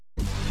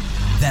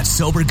That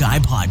Sober Guy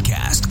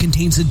podcast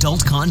contains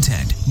adult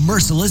content,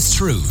 merciless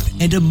truth,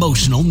 and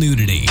emotional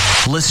nudity.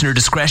 Listener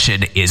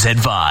discretion is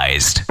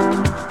advised.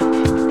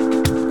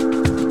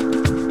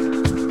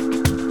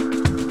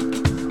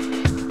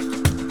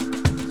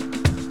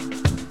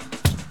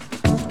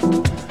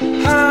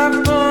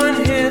 Hop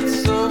on hit,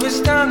 so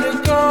it's time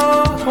to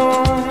go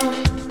home.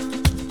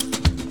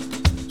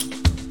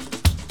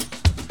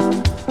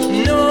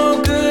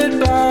 No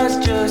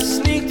goodbyes, just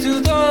sneak to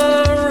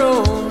the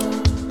road.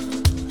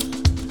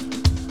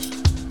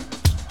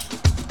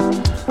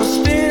 I'm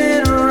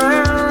spinning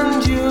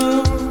around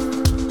you.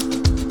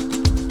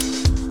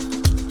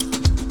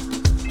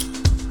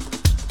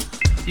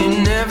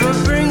 You're never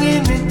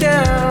bringing me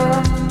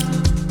down.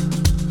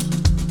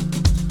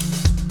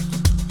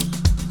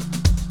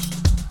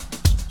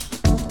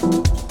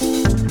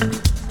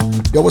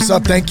 Yo, what's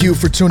up? Thank you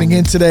for tuning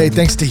in today.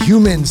 Thanks to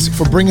Humans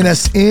for bringing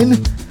us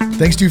in.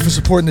 Thanks to you for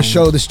supporting the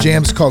show. This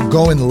jam's called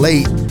Going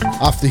Late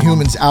off the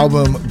Humans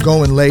album,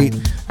 Going Late.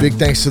 Big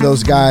thanks to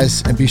those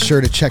guys, and be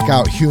sure to check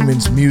out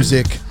Humans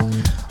music.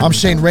 I'm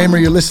Shane Raymer.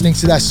 You're listening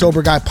to That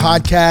Sober Guy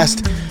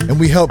podcast, and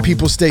we help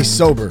people stay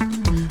sober.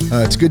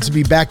 It's good to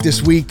be back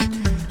this week,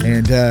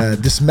 and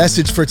this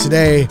message for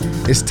today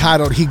is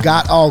titled, He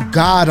Got All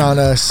God on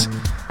Us.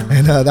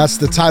 And that's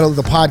the title of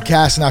the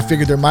podcast, and I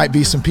figured there might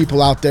be some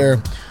people out there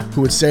who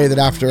would say that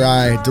after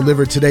I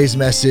delivered today's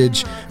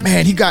message,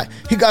 man, he got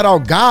all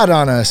God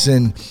on us.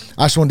 And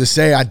I just wanted to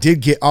say I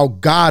did get all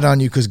God on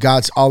you because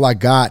God's all I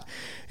got,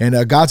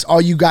 and God's all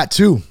you got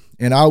too.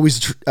 And I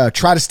always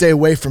try to stay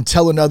away from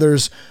telling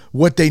others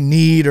what they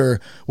need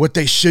or what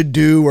they should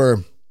do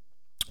or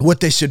what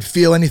they should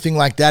feel, anything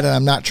like that. And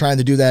I'm not trying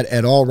to do that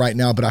at all right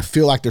now, but I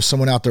feel like there's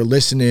someone out there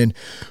listening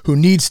who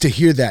needs to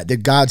hear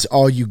that God's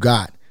all you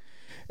got.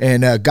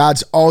 And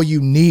God's all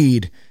you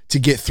need to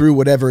get through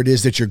whatever it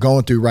is that you're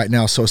going through right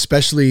now. So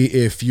especially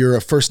if you're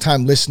a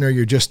first-time listener,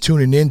 you're just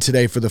tuning in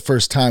today for the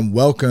first time,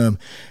 welcome.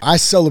 I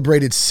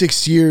celebrated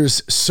 6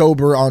 years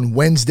sober on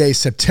Wednesday,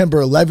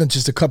 September 11th,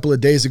 just a couple of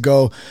days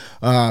ago.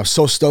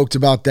 So stoked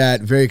about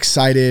that, very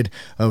excited.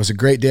 It was a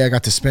great day. I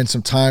got to spend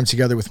some time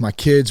together with my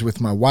kids, with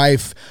my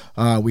wife.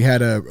 We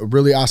had a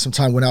really awesome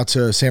time, went out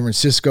to San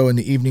Francisco in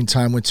the evening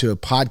time, went to a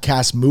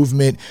podcast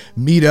movement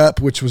meetup,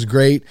 which was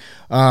great.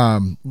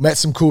 Met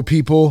some cool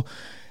people.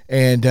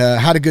 And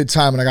had a good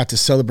time, and I got to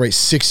celebrate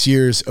 6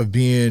 years of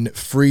being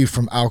free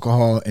from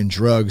alcohol and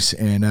drugs,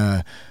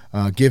 and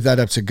give that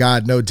up to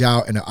God, no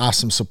doubt, and an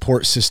awesome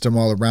support system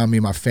all around me,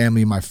 my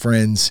family, my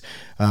friends,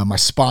 my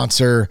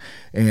sponsor,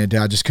 and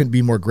I just couldn't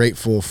be more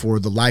grateful for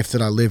the life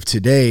that I live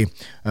today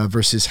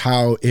versus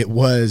how it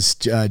was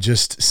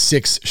just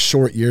 6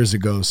 short years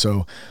ago.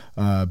 So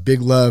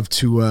big love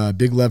to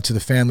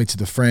the family, to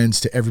the friends,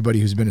 to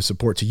everybody who's been a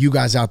support, to you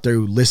guys out there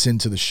who listen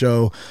to the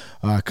show.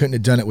 Couldn't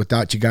have done it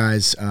without you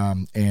guys,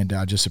 and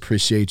I just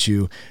appreciate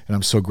you, and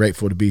I'm so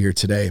grateful to be here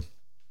today.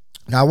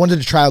 Now, I wanted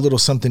to try a little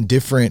something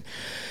different,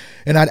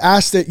 and I'd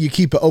ask that you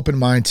keep an open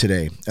mind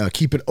today,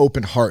 keep an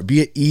open heart,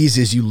 be at ease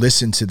as you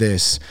listen to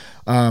this.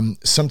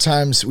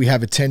 Sometimes we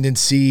have a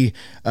tendency,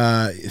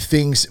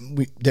 things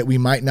that we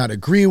might not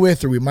agree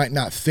with, or we might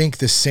not think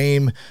the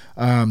same,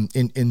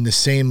 in the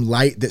same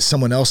light that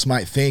someone else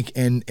might think.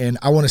 And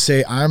I want to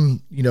say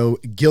I'm,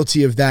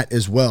 guilty of that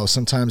as well.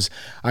 Sometimes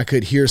I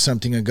could hear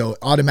something and go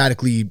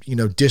automatically,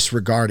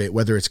 disregard it,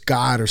 whether it's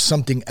God or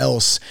something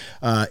else,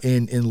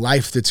 in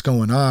life that's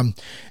going on.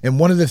 And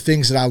one of the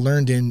things that I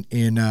learned in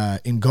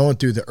going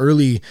through the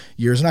early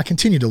years, and I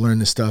continue to learn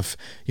this stuff,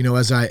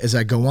 as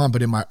I go on,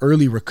 but in my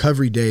early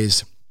recovery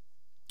days,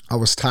 I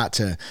was taught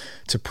to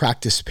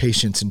practice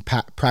patience and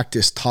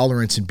practice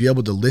tolerance and be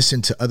able to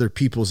listen to other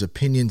people's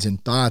opinions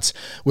and thoughts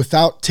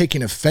without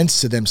taking offense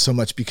to them so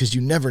much, because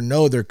you never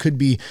know. There could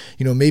be,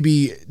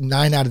 maybe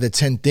 9 out of the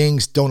 10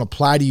 things don't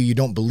apply to you. You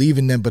don't believe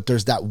in them, but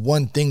there's that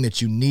one thing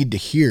that you need to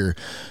hear.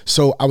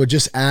 So I would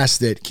just ask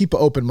that keep an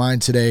open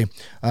mind today,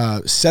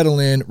 settle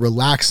in,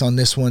 relax on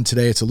this one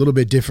today. It's a little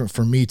bit different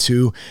for me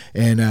too.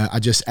 And I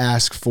just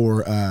ask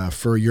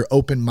for your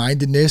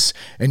open-mindedness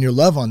and your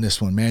love on this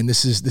one, man.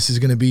 This is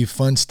going to be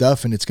fun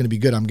stuff, and it's going to be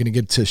good. I'm going to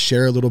get to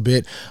share a little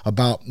bit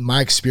about my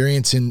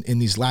experience in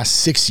these last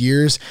 6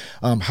 years,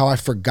 how I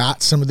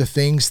forgot some of the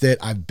things that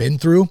I've been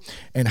through,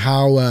 and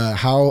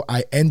how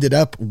I ended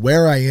up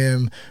where I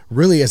am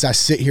really as I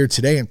sit here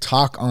today and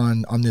talk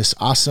on this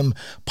awesome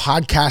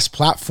podcast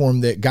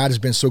platform that God has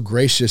been so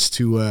gracious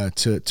to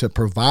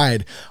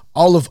provide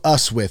all of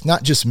us with,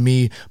 not just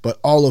me, but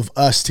all of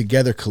us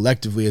together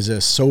collectively as a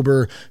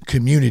sober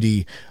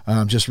community.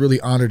 Just really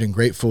honored and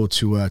grateful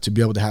to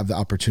be able to have the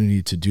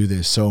opportunity to do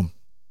this. So,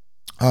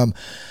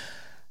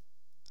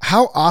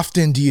 how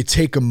often do you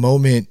take a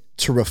moment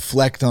to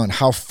reflect on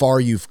how far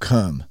you've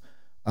come,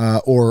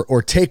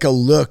 or take a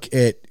look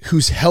at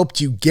who's helped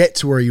you get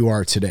to where you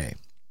are today?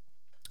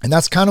 And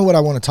that's kind of what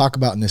I want to talk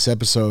about in this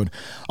episode.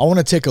 I want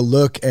to take a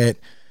look at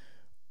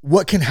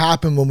what can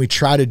happen when we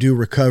try to do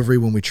recovery,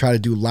 when we try to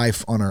do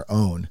life on our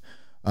own.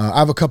 I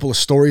have a couple of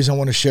stories I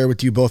want to share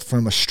with you, both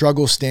from a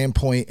struggle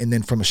standpoint and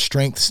then from a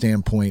strength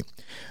standpoint.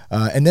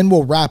 And then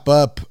we'll wrap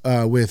up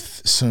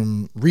with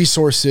some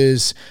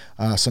resources,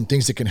 some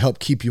things that can help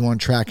keep you on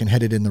track and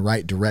headed in the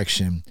right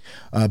direction.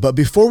 But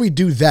before we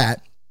do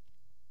that,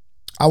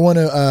 I want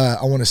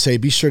to say,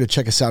 be sure to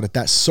check us out at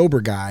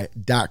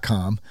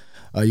thatsoberguy.com.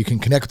 You can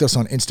connect with us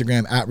on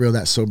Instagram at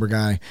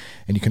realthatsoberguy,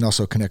 and you can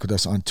also connect with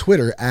us on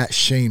Twitter at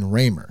Shane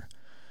Raymer.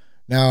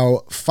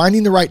 Now,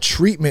 finding the right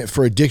treatment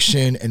for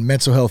addiction and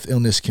mental health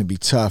illness can be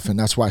tough, and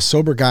that's why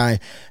Sober Guy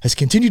has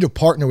continued to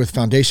partner with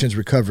Foundations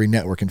Recovery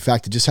Network. In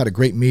fact, I just had a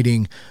great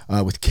meeting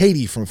with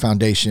Katie from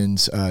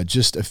Foundations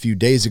just a few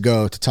days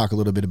ago to talk a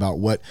little bit about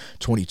what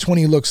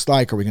 2020 looks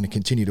like. Are we going to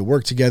continue to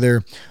work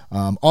together?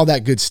 All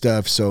that good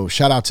stuff. So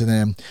shout out to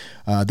them.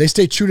 They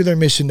stay true to their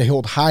mission. They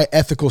hold high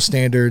ethical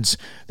standards.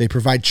 They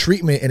provide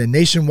treatment in a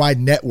nationwide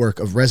network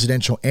of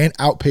residential and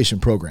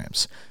outpatient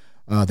programs.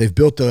 They've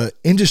built the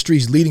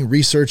industry's leading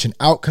research and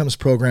outcomes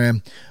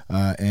program,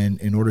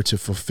 and in order to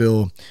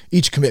fulfill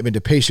each commitment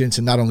to patients,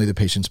 and not only the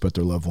patients, but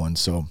their loved ones.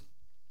 So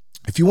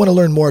if you want to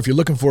learn more, if you're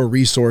looking for a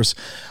resource,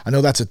 I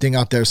know that's a thing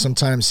out there.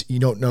 Sometimes you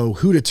don't know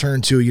who to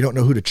turn to. You don't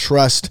know who to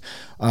trust.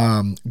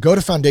 Go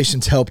to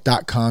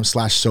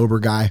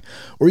foundationshelp.com/soberguy,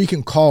 or you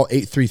can call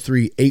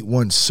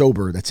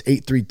 833-81-SOBER. That's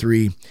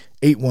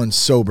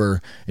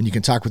 833-81-SOBER. And you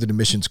can talk with an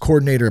admissions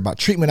coordinator about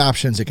treatment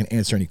options. They can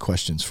answer any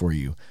questions for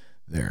you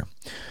there.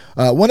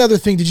 One other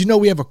thing, did you know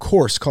we have a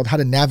course called How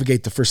to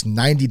Navigate the First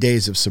 90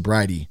 Days of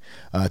Sobriety?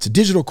 It's a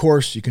digital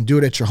course. You can do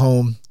it at your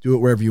home, do it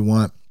wherever you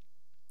want.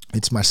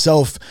 It's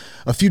myself,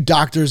 a few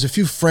doctors, a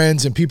few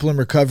friends, and people in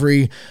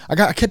recovery.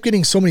 I kept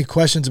getting so many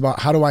questions about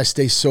how do I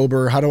stay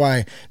sober? How do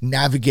I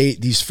navigate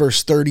these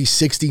first 30,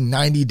 60,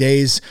 90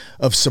 days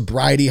of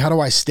sobriety? How do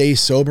I stay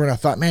sober? And I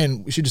thought,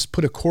 man, we should just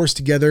put a course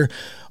together.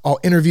 I'll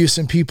interview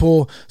some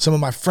people, some of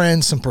my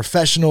friends, some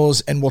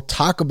professionals, and we'll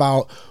talk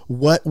about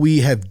what we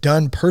have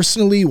done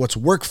personally, what's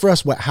worked for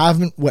us, what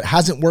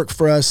hasn't worked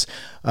for us,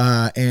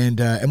 and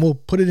we'll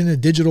put it in a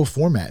digital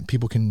format.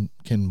 People can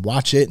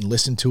watch it and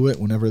listen to it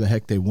whenever the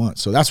heck they want.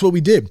 So that's what we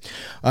did.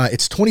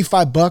 It's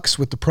 $25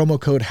 with the promo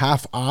code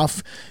half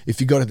off. If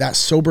you go to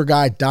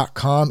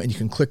thatsoberguy.com and you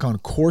can click on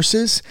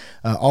courses,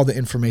 all the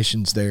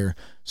information's there.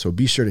 So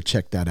be sure to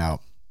check that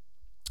out.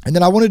 And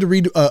then I wanted to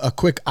read a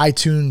quick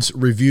iTunes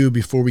review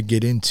before we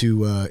get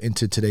into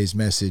today's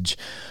message.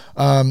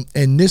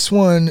 And this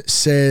one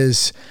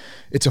says,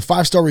 it's a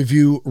 5-star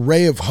review,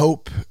 Ray of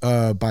Hope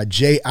by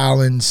Jay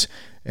Allens.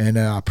 And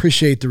I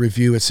appreciate the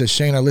review. It says,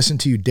 Shane, I listen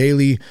to you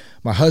daily.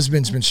 My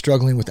husband's been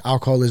struggling with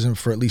alcoholism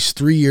for at least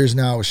 3 years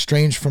now,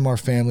 estranged from our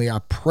family. I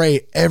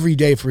pray every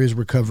day for his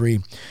recovery.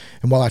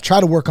 And while I try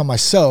to work on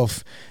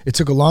myself, it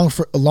took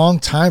a long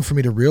time for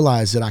me to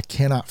realize that I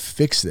cannot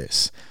fix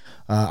this.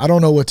 I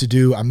don't know what to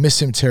do. I miss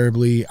him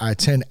terribly. I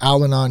attend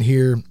Al-Anon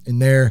here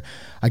and there.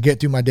 I get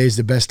through my days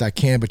the best I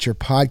can, but your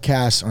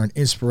podcasts are an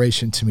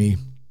inspiration to me.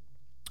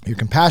 You're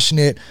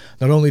compassionate,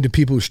 not only to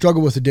people who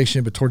struggle with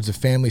addiction, but towards the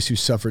families who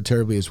suffer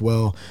terribly as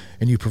well.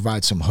 And you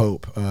provide some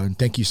hope.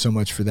 Thank you so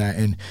much for that.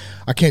 And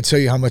I can't tell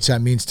you how much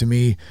that means to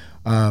me.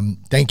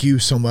 Thank you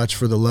so much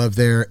for the love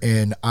there.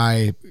 And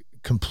I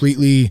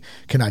completely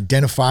can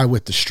identify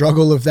with the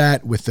struggle of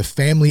that, with the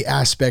family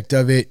aspect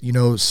of it. You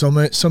know, so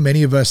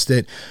many of us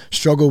that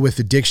struggle with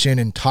addiction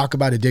and talk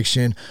about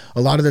addiction,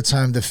 a lot of the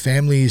time the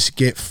families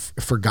get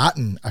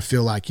forgotten. I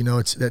feel like, you know,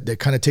 it's that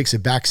kind of takes a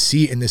back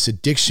seat, and this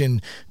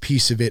addiction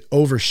piece of it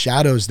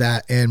overshadows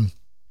that. And,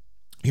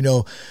 you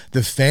know,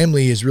 the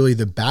family is really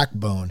the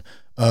backbone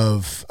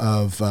of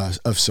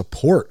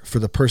support for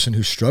the person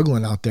who's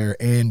struggling out there.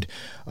 And,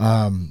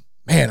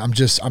 man,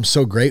 I'm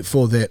so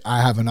grateful that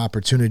I have an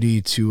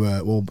opportunity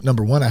to,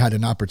 number one, I had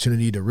an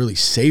opportunity to really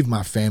save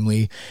my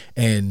family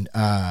and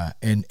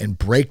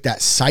break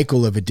that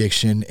cycle of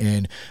addiction.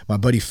 And my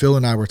buddy Phil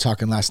and I were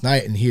talking last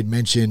night, and he had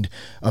mentioned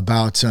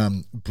about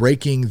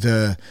breaking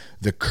the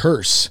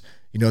curse,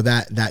 you know,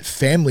 that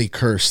family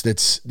curse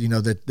that's, you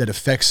know, that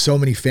affects so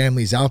many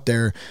families out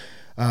there.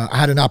 I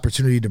had an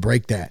opportunity to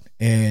break that.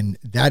 And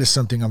that is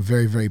something I'm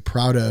very, very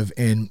proud of.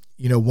 And,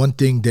 you know, one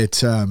thing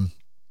that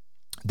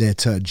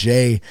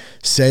Jay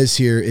says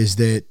here is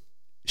that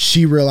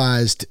she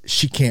realized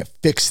she can't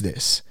fix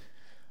this.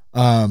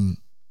 You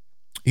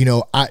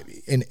know, and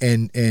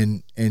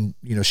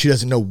you know, she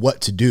doesn't know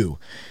what to do.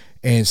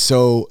 And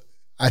so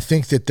I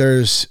think that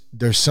there's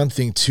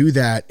something to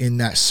that in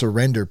that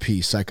surrender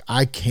piece. Like,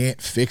 I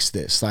can't fix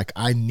this. Like,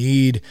 I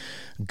need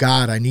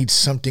God. I need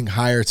something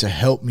higher to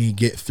help me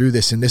get through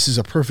this. And this is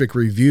a perfect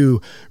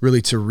review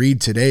really to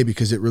read today,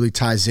 because it really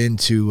ties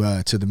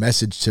into to the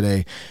message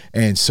today.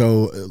 And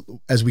so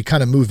as we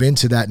kind of move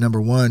into that,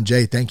 number one,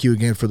 Jay, thank you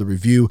again for the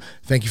review.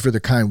 Thank you for the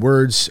kind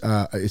words.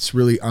 It's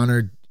really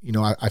honored. You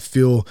know, I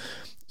feel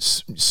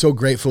so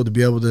grateful to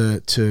be able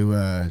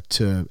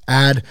to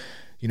add,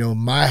 you know,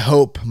 my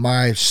hope,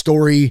 my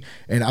story,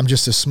 and I'm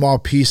just a small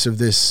piece of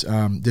this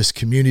this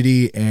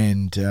community,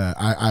 and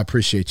I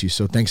appreciate you.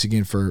 So thanks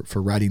again for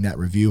writing that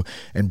review,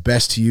 and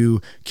best to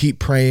you. Keep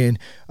praying,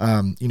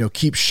 you know,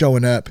 keep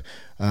showing up.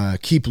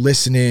 keep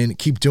listening,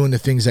 keep doing the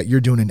things that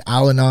you're doing in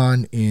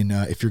Al-Anon,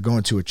 if you're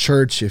going to a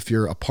church, if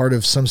you're a part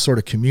of some sort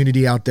of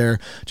community out there,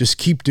 just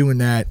keep doing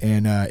that,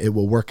 and it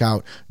will work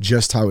out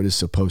just how it is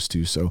supposed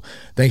to. So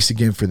thanks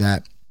again for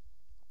that.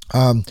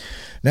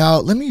 Now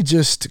let me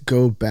just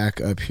go back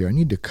up here. I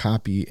need to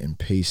copy and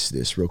paste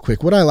this real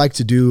quick. What I like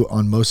to do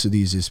on most of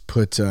these is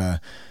put, I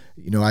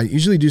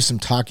usually do some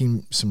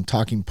talking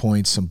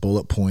points, some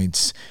bullet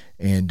points,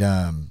 and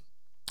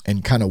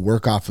kind of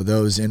work off of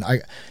those. And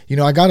I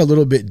got a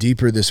little bit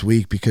deeper this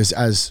week because,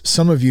 as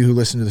some of you who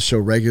listen to the show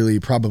regularly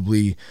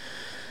probably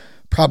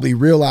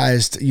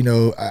realized,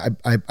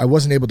 I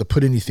wasn't able to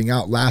put anything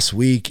out last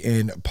week,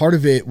 and part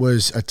of it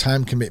was a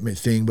time commitment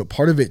thing, but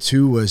part of it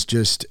too was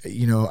just,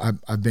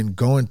 I've been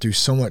going through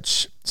so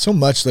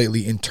much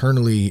lately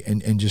internally,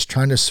 and just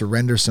trying to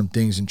surrender some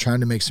things and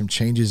trying to make some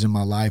changes in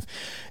my life.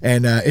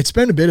 And it's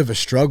been a bit of a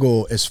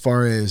struggle as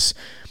far as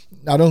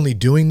not only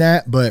doing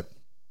that, but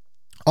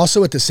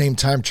also at the same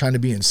time trying to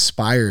be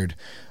inspired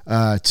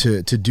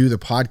to do the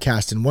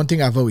podcast. And one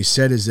thing I've always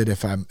said is that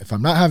if I'm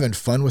not having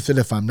fun with it,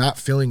 if I'm not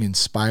feeling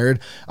inspired,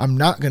 I'm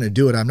not going to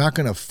do it. I'm not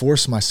going to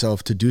force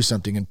myself to do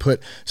something and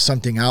put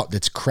something out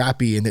that's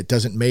crappy and that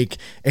doesn't make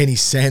any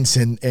sense,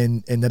 and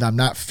that I'm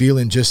not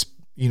feeling just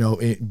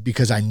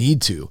because I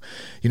need to.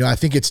 I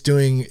think it's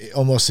doing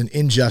almost an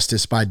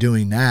injustice by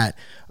doing that,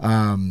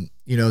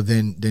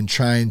 than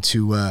trying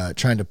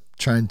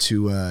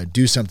to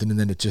do something and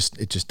then it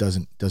just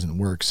doesn't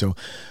work. So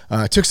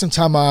I took some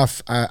time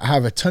off. I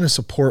have a ton of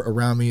support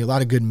around me, a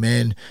lot of good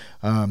men,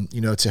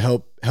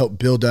 to help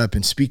build up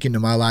and speak into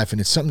my life. And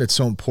it's something that's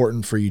so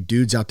important for you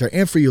dudes out there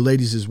and for you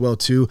ladies as well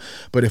too.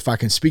 But if I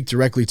can speak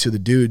directly to the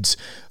dudes,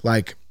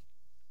 like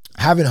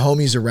having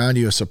homies around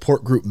you, a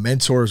support group,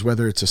 mentors,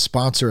 whether it's a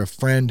sponsor, a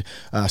friend,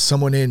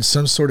 someone in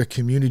some sort of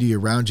community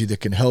around you that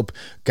can help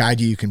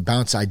guide you. You can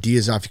bounce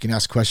ideas off. You can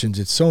ask questions.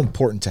 It's so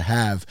important to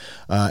have.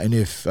 And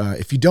if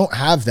you don't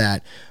have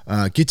that,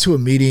 get to a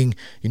meeting.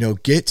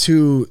 Get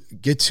to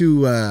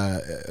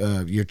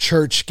your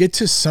church. Get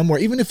to somewhere,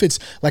 even if it's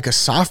like a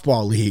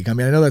softball league. I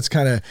mean, I know that's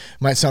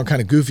might sound kind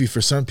of goofy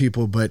for some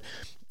people, but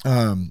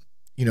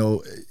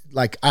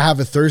like I have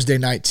a Thursday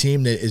night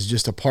team that is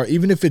just a part,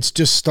 even if it's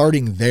just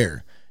starting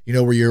there,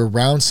 where you're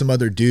around some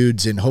other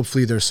dudes, and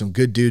hopefully there's some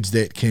good dudes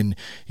that can,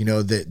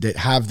 that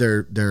have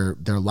their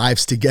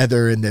lives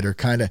together and that are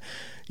kind of,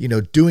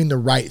 doing the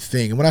right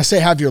thing. And when I say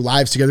have your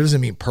lives together, it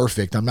doesn't mean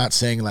perfect. I'm not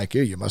saying like,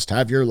 you must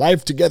have your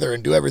life together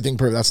and do everything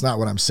perfect. That's not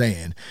what I'm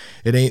saying.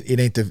 It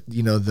ain't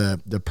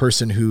the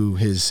person who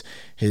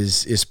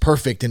is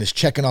perfect and is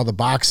checking all the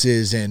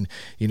boxes. And,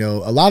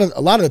 a lot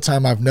of the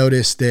time I've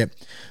noticed that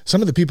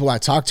some of the people I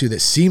talk to that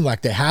seem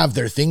like they have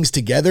their things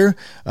together,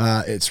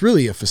 it's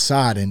really a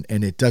facade, and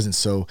it doesn't.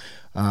 So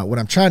what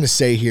I'm trying to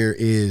say here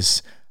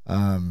is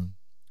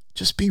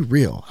just be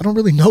real. I don't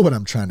really know what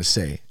I'm trying to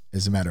say,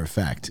 as a matter of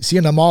fact. See,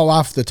 and I'm all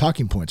off the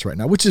talking points right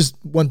now, which is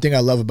one thing I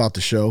love about the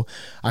show.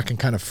 I can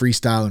kind of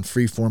freestyle and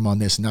freeform on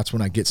this, and that's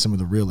when I get some of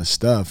the realest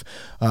stuff.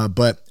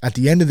 But at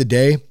the end of the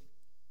day,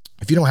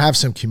 if you don't have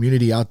some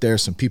community out there,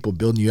 some people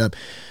building you up,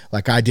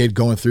 like I did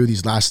going through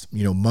these last,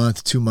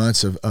 month, 2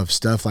 months of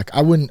stuff, like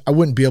I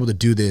wouldn't be able to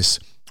do this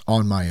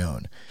on my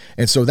own.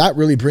 And so that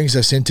really brings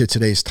us into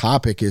today's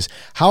topic, is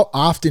how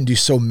often do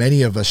so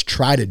many of us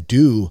try to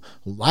do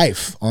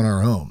life on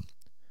our own?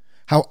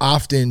 How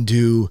often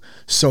do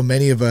so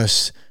many of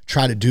us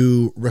try to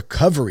do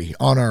recovery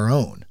on our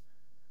own?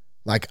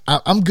 Like,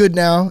 I'm good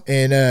now,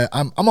 and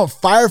I'm on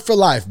fire for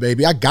life,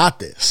 baby. I got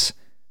this.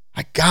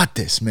 I got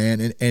this,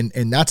 man.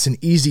 And that's an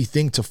easy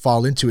thing to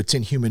fall into. It's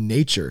in human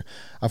nature.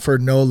 I've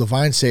heard Noah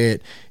Levine say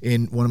it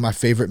in one of my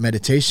favorite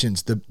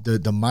meditations.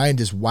 The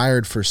mind is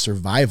wired for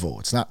survival.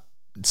 It's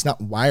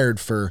not wired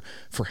for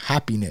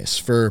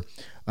happiness,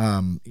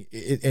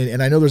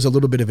 and I know there's a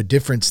little bit of a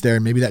difference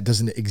there. Maybe that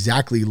doesn't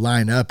exactly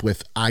line up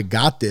with I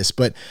got this,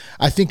 but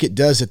I think it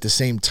does at the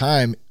same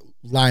time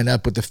line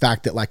up with the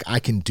fact that, like, I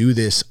can do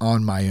this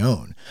on my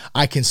own.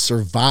 I can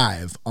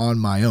survive on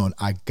my own.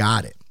 I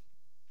got it.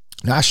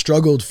 Now, I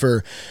struggled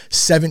for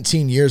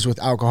 17 years with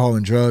alcohol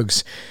and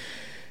drugs,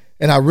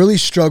 and I really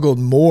struggled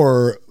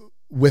more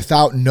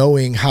without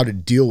knowing how to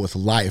deal with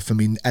life. I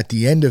mean, at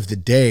the end of the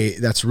day,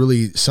 that's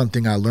really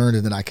something I learned,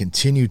 and that I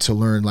continue to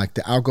learn. Like,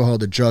 the alcohol,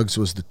 the drugs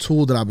was the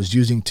tool that I was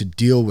using to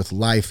deal with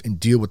life and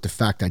deal with the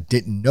fact I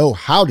didn't know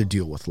how to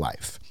deal with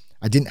life.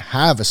 I didn't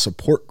have a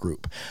support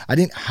group. I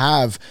didn't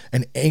have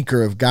an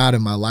anchor of God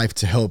in my life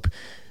to help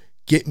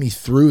get me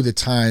through the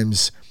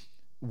times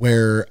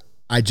where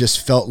I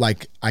just felt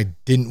like I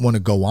didn't want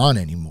to go on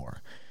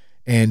anymore.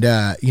 And,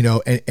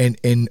 and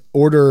in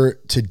order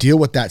to deal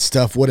with that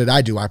stuff, what did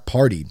I do? I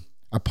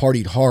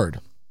partied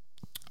hard.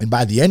 And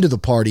by the end of the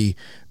party,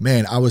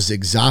 man, I was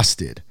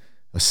exhausted.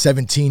 A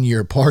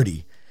 17-year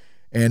party.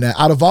 And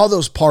out of all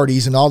those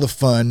parties and all the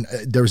fun,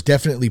 there was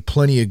definitely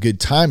plenty of good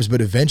times,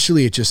 but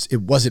eventually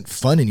it wasn't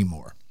fun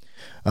anymore.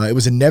 It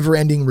was a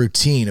never-ending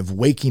routine of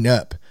waking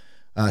up,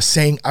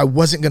 saying I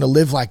wasn't going to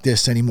live like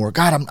this anymore.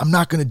 God, I'm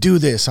not going to do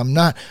this. I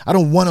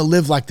don't want to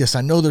live like this.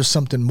 I know there's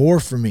something more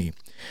for me.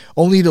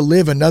 only to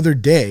live another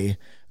day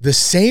the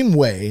same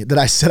way that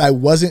I said I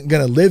wasn't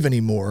going to live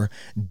anymore,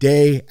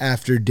 day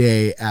after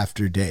day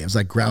after day. It was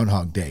like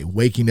Groundhog Day,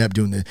 waking up,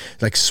 doing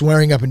like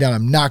swearing up and down,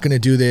 I'm not going to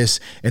do this.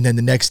 And then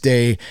the next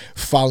day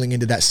falling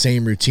into that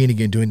same routine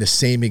again, doing the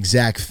same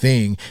exact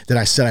thing that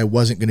I said I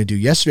wasn't going to do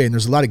yesterday. And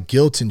there's a lot of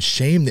guilt and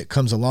shame that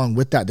comes along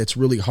with that. That's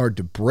really hard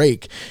to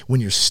break when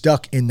you're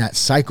stuck in that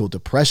cycle.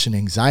 Depression,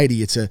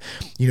 anxiety, it's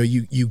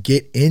you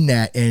get in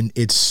that, and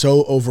it's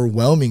so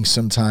overwhelming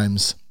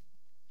sometimes,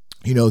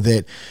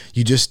 that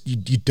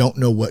you don't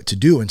know what to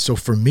do. And so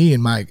for me,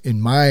 in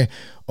my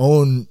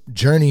own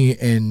journey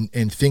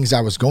and things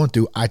I was going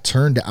through, I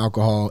turned to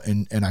alcohol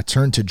and I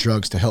turned to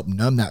drugs to help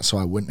numb that so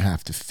I wouldn't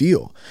have to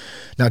feel.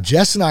 Now,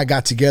 Jess and I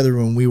got together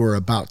when we were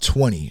about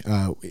 20.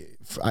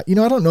 I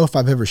don't know if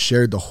I've ever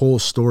shared the whole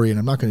story, and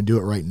I'm not going to do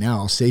it right now.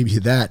 I'll save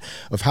you that,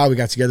 of how we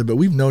got together, but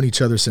we've known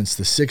each other since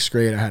the 6th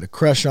grade. I had a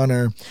crush on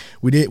her.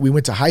 We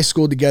went to high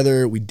school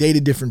together. We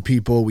dated different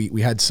people.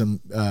 We had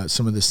some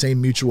of the same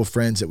mutual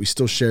friends that we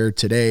still share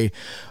today.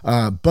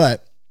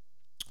 But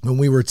when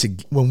we were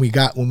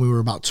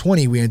about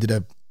 20, we ended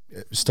up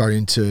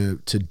starting to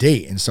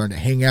date and starting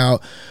to hang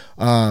out,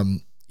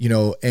 and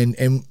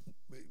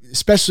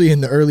especially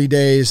in the early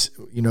days,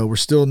 we're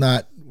still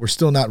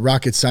not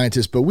rocket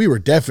scientists, but we were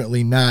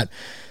definitely not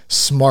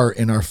smart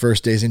in our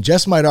first days. And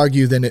Jess might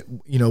argue then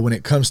when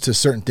it comes to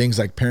certain things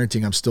like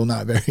parenting, I'm still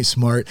not very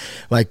smart.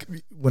 Like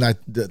when an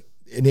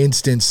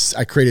instance,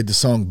 I created the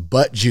song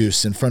Butt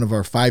Juice in front of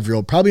our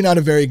 5-year-old. Probably not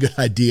a very good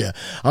idea.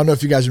 I don't know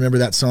if you guys remember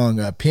that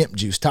song, Pimp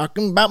Juice,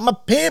 talking about my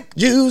pimp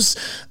juice.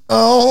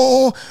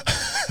 Oh,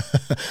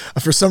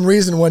 for some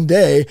reason one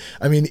day,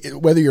 I mean,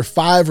 whether you're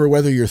 5 or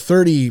whether you're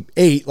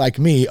 38 like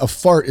me, a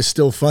fart is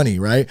still funny,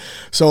 right?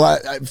 So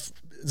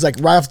it's like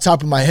right off the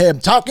top of my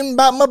head, talking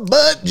about my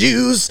butt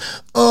juice.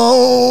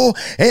 Oh,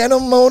 and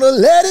I'm gonna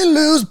let it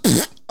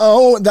loose.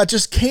 Oh, that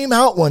just came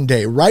out one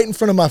day right in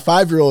front of my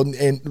 5-year-old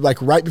and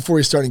like right before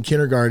he started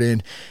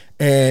kindergarten.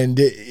 And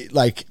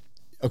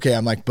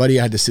I'm like, buddy,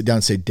 I had to sit down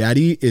and say,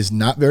 Daddy is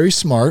not very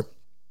smart.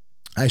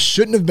 I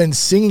shouldn't have been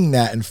singing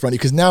that in front of you,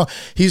 because now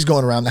he's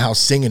going around the house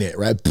singing it,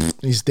 right?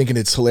 He's thinking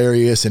it's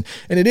hilarious. And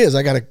it is.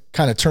 I got to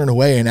kind of turn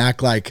away and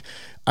act like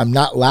I'm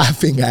not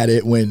laughing at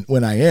it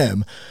when I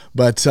am.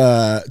 But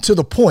to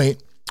the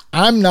point,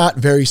 I'm not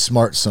very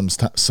smart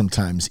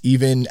sometimes,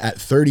 even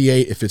at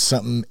 38, if it's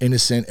something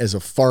innocent as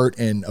a fart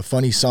and a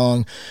funny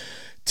song.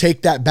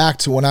 Take that back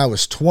to when I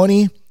was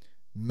 20.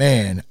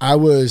 Man, I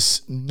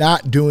was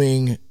not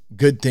doing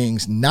good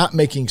things, not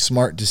making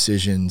smart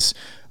decisions.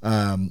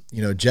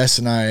 Jess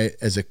and I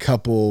as a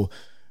couple,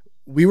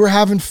 we were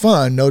having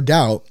fun, no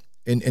doubt.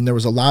 And there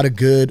was a lot of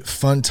good,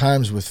 fun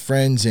times with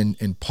friends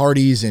and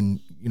parties and,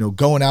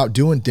 going out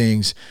doing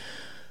things.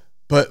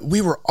 But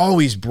we were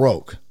always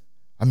broke.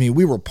 I mean,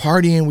 we were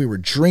partying, we were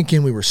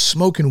drinking, we were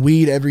smoking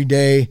weed every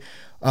day.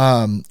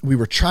 We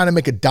were trying to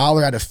make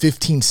 $1 out of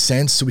 15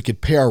 cents so we could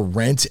pay our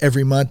rent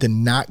every month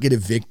and not get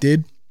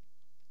evicted.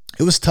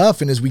 It was tough.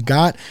 And as we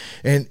got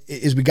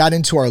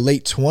into our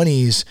late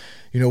 20s,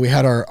 we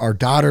had our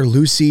daughter,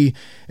 Lucy,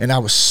 and I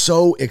was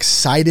so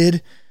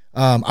excited.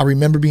 I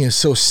remember being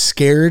so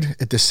scared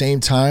at the same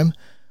time.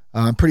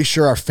 I'm pretty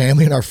sure our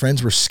family and our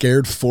friends were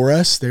scared for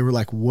us. They were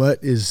like,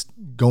 what is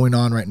going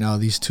on right now?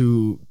 These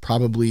two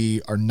probably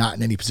are not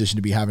in any position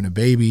to be having a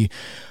baby.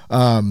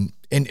 And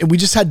we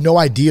just had no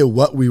idea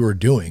what we were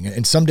doing.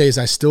 And some days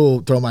I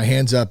still throw my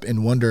hands up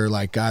and wonder,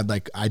 like, God,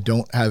 like, I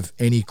don't have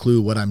any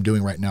clue what I'm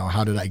doing right now.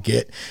 How did I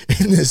get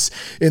in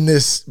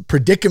this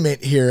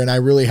predicament here? And I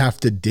really have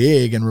to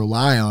dig and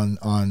rely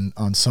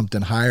on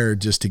something higher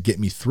just to get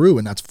me through.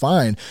 And that's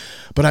fine.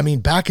 But I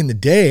mean, back in the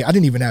day, I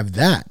didn't even have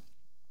that.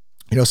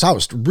 So I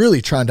was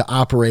really trying to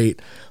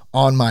operate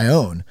on my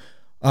own.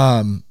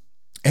 And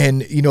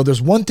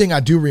there's one thing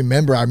I do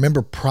remember. I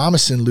remember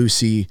promising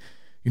Lucy,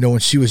 when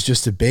she was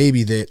just a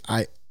baby,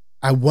 that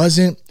I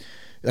wasn't,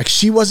 like,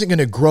 she wasn't going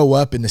to grow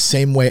up in the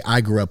same way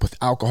I grew up, with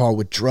alcohol,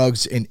 with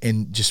drugs,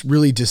 and just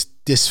really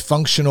just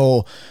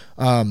dysfunctional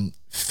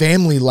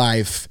family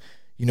life.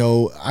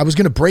 I was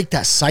going to break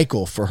that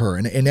cycle for her.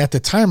 And at the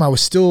time I was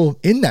still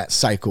in that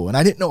cycle, and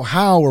I didn't know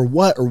how or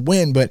what or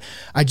when, but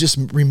I just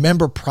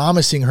remember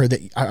promising her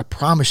that I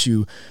promise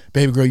you,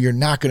 baby girl, you're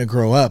not going to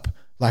grow up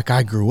like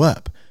I grew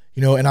up,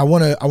 and I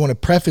want to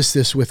preface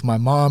this with my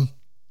mom,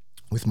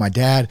 with my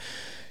dad.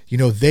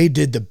 They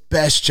did the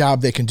best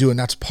job they can do. And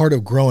that's part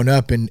of growing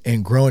up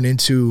and growing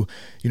into,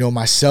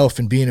 myself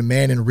and being a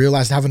man, and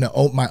realized having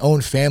my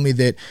own family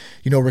that,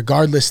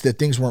 regardless that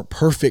things weren't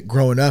perfect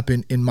growing up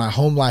in my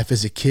home life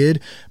as a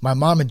kid, my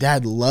mom and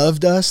dad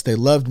loved us. They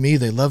loved me.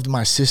 They loved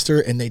my sister,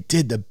 and they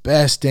did the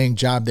best dang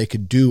job they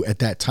could do at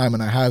that time.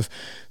 And I have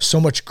so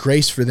much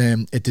grace for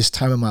them at this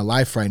time in my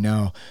life right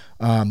now.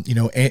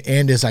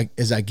 And as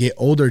I get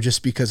older,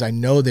 just because I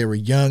know they were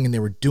young and they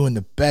were doing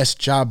the best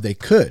job they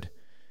could.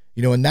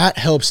 and that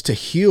helps to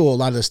heal a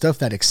lot of the stuff,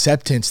 that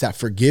acceptance, that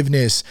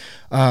forgiveness,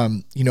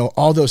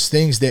 all those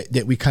things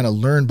that we kind of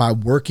learn by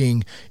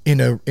working in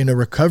a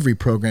recovery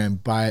program,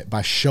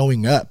 by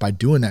showing up, by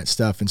doing that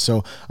stuff. And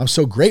so I'm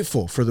so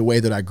grateful for the way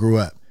that I grew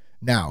up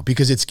now,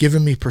 because it's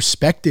given me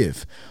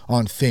perspective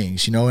on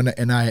things,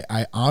 and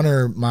I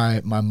honor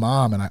my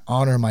mom and I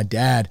honor my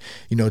dad,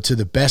 to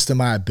the best of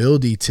my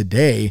ability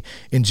today,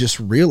 in just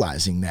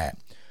realizing that.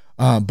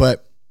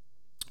 But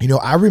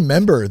I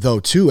remember though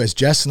too, as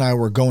Jess and I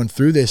were going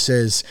through this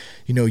as,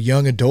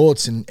 young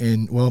adults,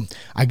 and well,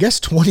 I guess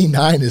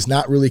 29 is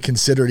not really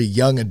considered a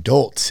young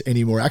adult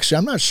anymore. Actually,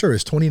 I'm not sure.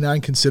 Is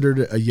 29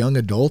 considered a young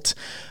adult?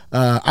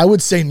 I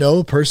would say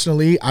no,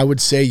 personally. I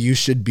would say you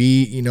should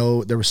be,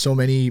 there were so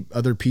many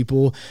other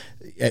people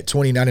at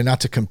 29, and not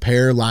to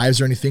compare lives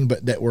or anything,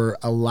 but that were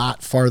a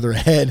lot farther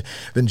ahead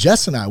than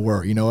Jess and I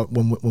were,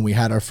 when we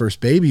had our first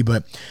baby.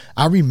 But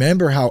I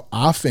remember how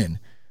often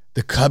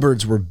the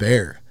cupboards were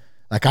bare.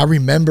 Like, I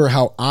remember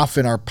how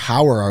often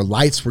our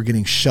lights were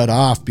getting shut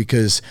off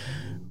because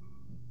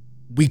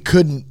we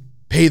couldn't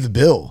pay the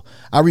bill.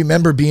 I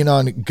remember being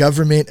on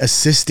government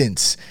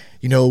assistance,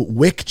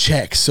 WIC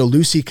checks, so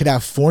Lucy could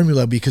have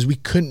formula, because we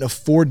couldn't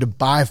afford to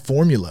buy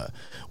formula.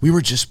 We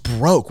were just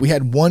broke. We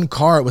had one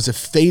car. It was a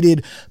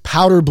faded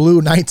powder blue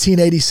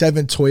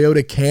 1987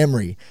 Toyota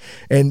Camry.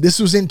 And this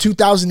was in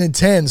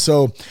 2010.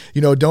 So, I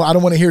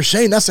don't want to hear,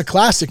 Shane, that's a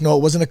classic. No,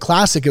 it wasn't a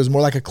classic. It was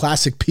more like a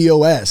classic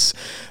POS.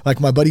 Like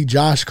my buddy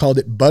Josh called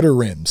it, butter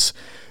rims.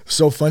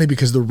 So funny,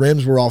 because the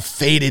rims were all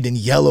faded and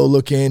yellow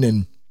looking,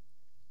 and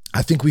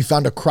I think we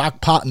found a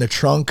crock pot in the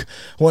trunk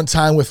one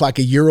time with like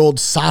a year-old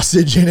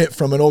sausage in it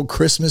from an old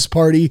Christmas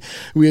party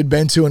we had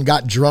been to and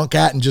got drunk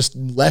at, and just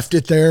left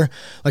it there.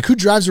 Like, who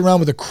drives around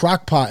with a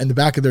crock pot in the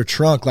back of their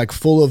trunk, like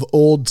full of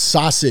old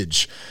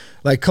sausage?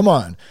 Like, come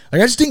on.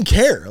 Like, I just didn't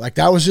care. Like,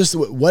 that was just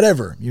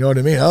whatever. You know what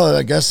I mean? Oh,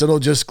 I guess it'll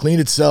just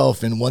clean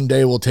itself, and one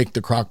day we'll take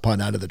the crock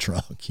pot out of the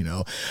trunk,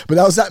 But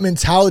that was that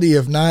mentality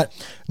of not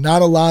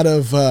a lot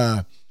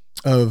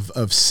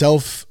of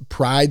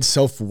self-pride,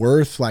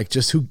 self-worth, like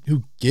just who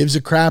gives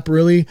a crap,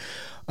 really.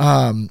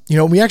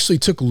 We actually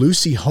took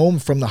Lucy home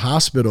from the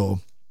hospital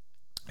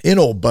in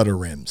old butter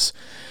rims.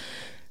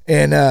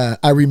 And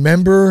I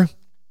remember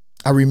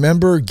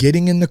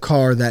getting in the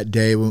car that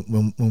day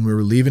when we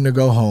were leaving to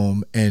go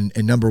home, and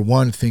number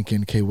one,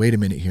 thinking, okay, wait a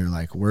minute here.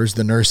 Like, where's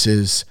the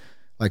nurses?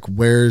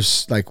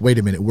 Wait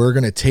a minute, we're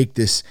going to take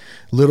this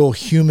little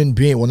human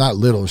being. Well, not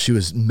little, she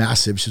was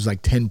massive. She was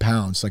like 10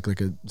 pounds, like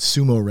a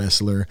sumo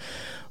wrestler.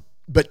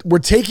 But we're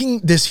taking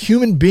this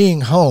human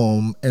being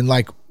home, and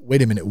like,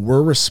 wait a minute,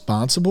 we're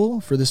responsible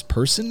for this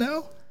person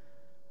now?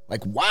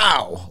 Like,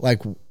 wow.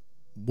 Like,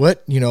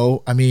 what,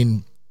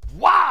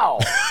 wow.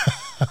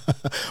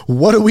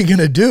 What are we going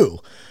to do?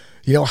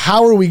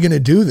 How are we going to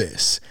do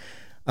this?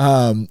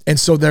 And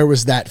so there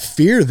was that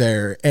fear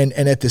there. And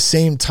at the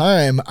same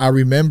time, I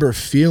remember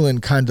feeling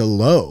kind of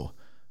low.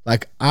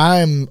 Like,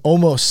 I'm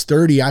almost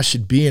 30. I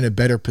should be in a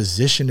better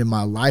position in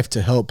my life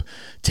to help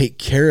take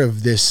care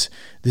of this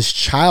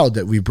child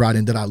that we brought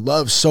in that I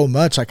love so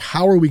much. Like,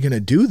 how are we going to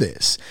do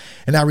this?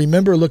 And I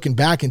remember looking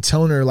back and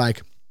telling her,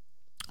 like,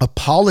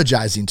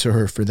 apologizing to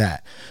her for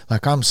that.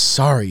 Like, I'm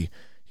sorry.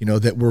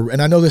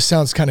 And I know this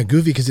sounds kind of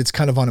goofy because it's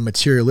kind of on a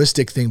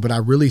materialistic thing, but I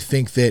really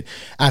think that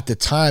at the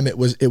time it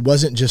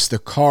wasn't just the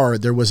car.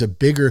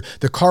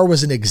 The car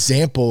was an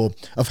example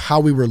of how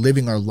we were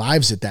living our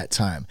lives at that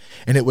time.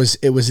 And it was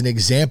an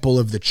example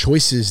of the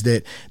choices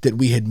that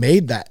we had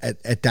made that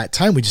at that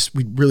time. We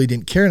really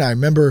didn't care. And I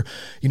remember,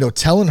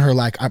 telling her,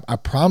 like, I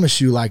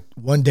promise you, like,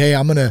 one day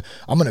I'm going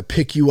to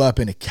pick you up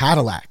in a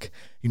Cadillac.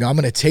 I'm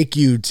going to take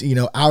you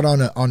to, out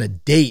on a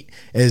date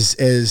as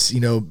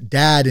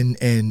dad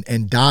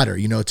and daughter,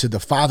 to the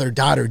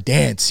father-daughter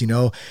dance,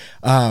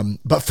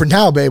 but for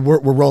now, babe, we're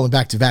rolling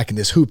back to back in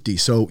this hoopty.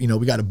 So,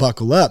 we got to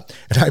buckle up.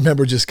 And I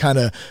remember just kind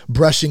of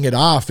brushing it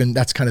off. And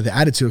that's kind of the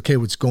attitude. Okay,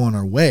 what's going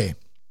our way,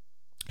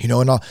 and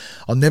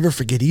I'll never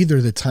forget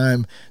either the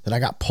time that I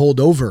got pulled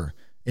over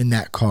in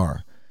that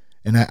car.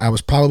 And I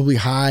was probably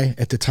high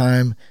at the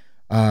time,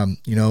 and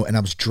I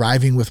was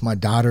driving with my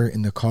daughter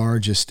in the car,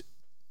 just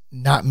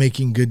not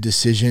making good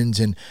decisions.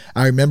 And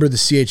I remember the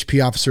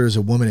CHP officer is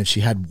a woman, and she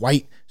had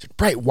bright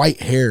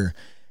white hair.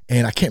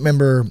 And I can't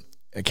remember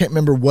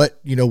what,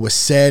 was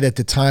said at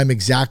the time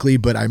exactly,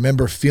 but I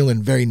remember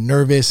feeling very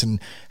nervous and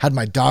had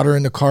my daughter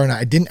in the car, and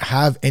I didn't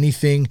have any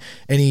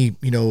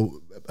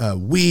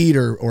weed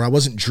or I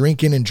wasn't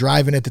drinking and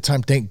driving at the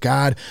time, thank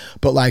God.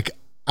 But like,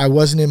 I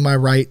wasn't in my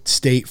right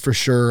state for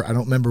sure. I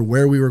don't remember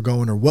where we were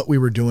going or what we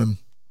were doing.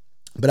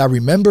 But I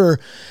remember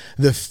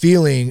the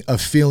feeling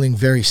of feeling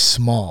very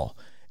small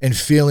and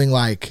feeling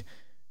like,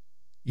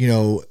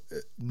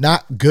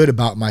 not good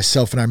about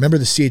myself. And I remember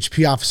the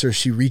CHP officer,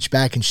 she reached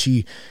back and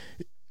she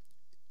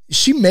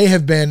may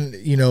have been,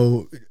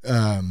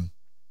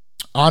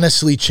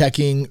 honestly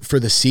checking for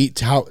the seat,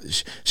 how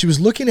she was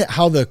looking at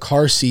how the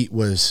car seat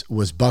was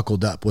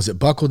buckled up. Was it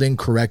buckled in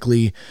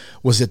correctly?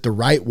 Was it the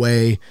right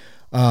way?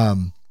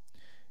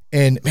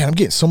 And man, I'm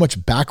getting so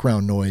much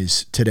background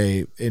noise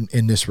today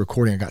in this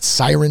recording. I got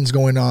sirens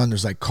going on.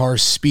 There's like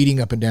cars speeding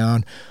up and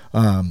down.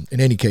 In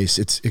any case,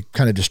 it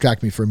kind of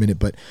distracted me for a minute,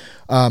 but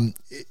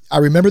I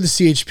remember the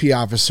CHP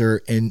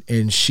officer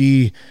and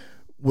she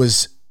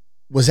was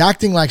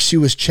acting like she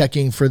was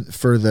checking for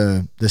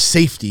the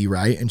safety,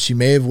 right? And she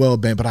may have well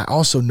been, but I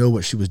also know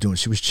what she was doing.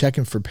 She was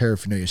checking for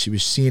paraphernalia. She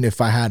was seeing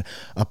if I had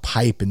a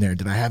pipe in there.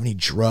 Did I have any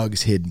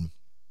drugs hidden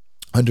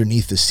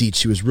underneath the seat?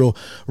 She was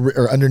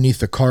or underneath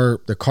the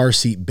car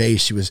seat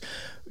base. She was,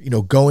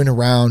 going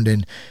around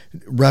and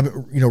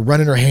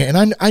running her hand.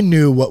 And I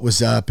knew what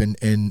was up and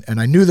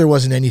I knew there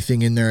wasn't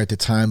anything in there at the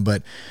time,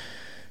 but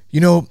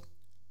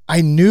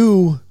I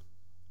knew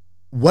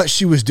what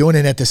she was doing.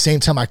 And at the same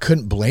time, I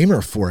couldn't blame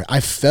her for it. I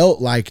felt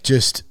like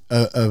just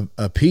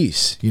a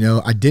piece,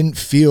 I didn't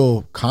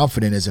feel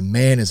confident as a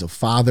man, as a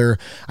father.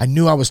 I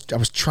knew I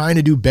was trying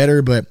to do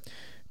better, but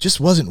just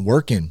wasn't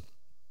working.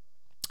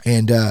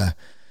 And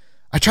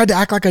I tried to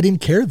act like I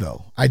didn't care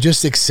though. I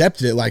just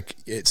accepted it, like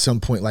at some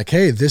point, like,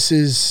 hey, this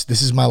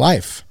is my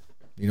life.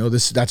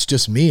 That's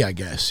just me, I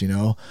guess,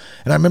 And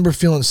I remember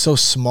feeling so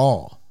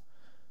small.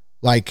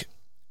 Like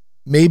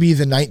maybe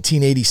the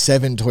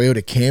 1987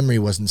 Toyota Camry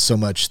wasn't so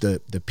much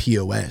the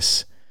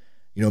POS.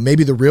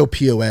 Maybe the real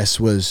POS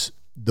was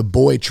the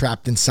boy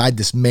trapped inside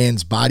this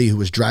man's body who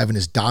was driving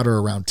his daughter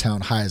around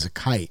town high as a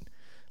kite.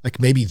 Like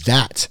maybe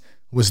that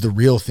was the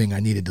real thing I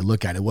needed to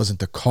look at. It wasn't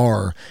the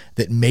car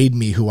that made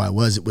me who I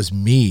was. It was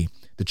me,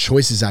 the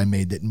choices I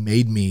made that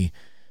made me,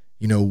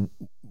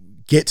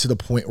 get to the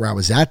point where I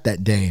was at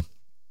that day.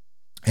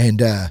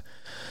 And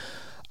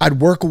I'd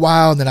work a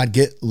while and then I'd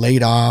get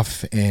laid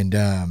off and,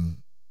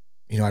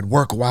 I'd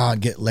work a while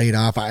and get laid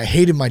off. I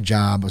hated my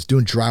job. I was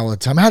doing drywall all the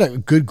time. I had a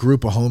good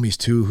group of homies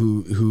too,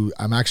 who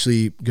I'm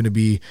actually going to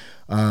be,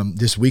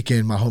 this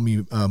weekend, my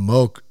homie,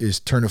 Moke is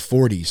turning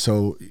 40.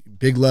 So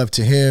big love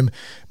to him.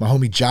 My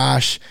homie,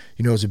 Josh,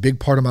 was a big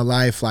part of my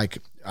life. Like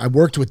I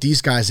worked with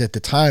these guys at the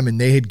time and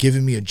they had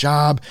given me a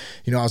job.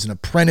 I was an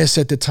apprentice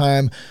at the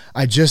time.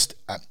 I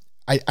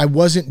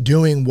wasn't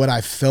doing what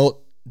I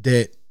felt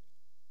that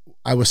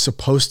I was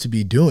supposed to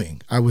be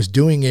doing. I was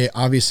doing it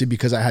obviously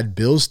because I had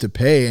bills to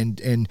pay and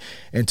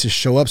to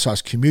show up. So I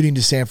was commuting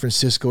to San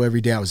Francisco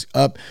every day. I was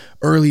up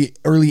early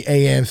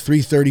AM,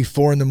 3:30,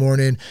 4 in the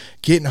morning,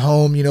 getting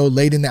home,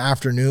 late in the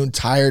afternoon,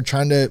 tired,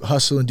 trying to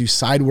hustle and do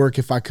side work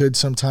if I could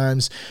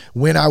sometimes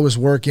when I was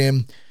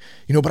working,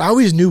 but I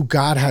always knew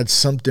God had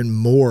something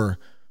more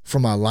for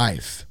my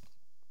life.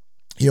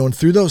 And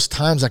through those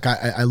times, like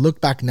I look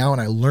back now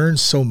and I learned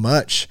so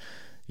much,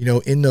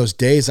 in those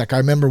days. Like I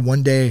remember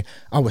one day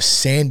I was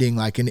sanding,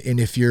 like, and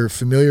if you're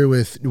familiar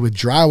with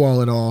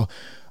drywall at all,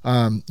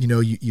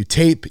 you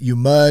tape, you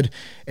mud,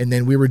 and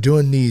then we were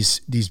doing these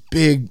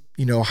big,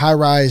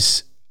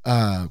 high-rise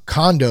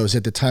condos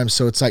at the time.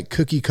 So it's like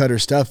cookie cutter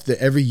stuff that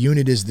every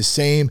unit is the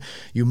same.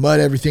 You mud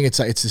everything. It's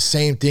like, it's the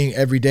same thing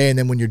every day. And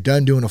then when you're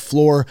done doing a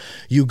floor,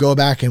 you go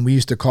back and we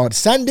used to call it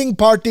sanding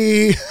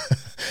party.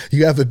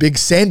 You have a big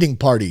sanding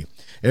party.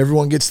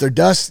 Everyone gets their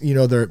dust,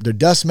 their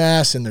dust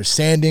masks and their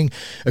sanding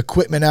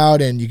equipment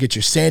out, and you get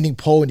your sanding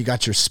pole and you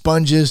got your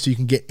sponges so you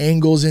can get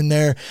angles in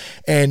there.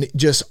 And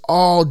just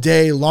all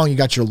day long, you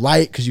got your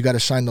light because you got to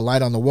shine the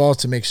light on the walls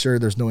to make sure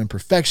there's no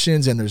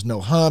imperfections and there's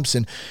no humps.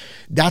 And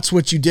that's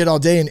what you did all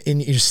day.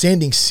 And you're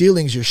sanding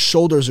ceilings, your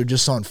shoulders are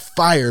just on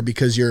fire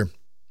because you're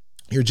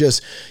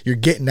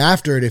getting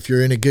after it if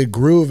you're in a good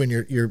groove and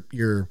you're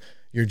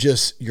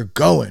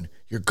going.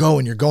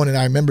 And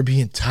I remember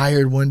being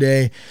tired one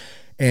day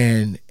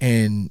and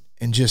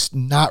just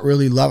not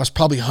really love. I was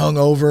probably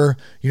hungover,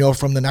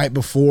 from the night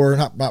before.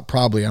 Not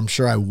probably, I'm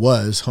sure I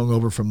was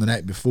hungover from the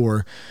night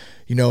before,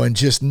 and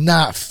just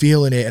not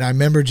feeling it. And I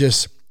remember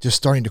just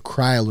starting to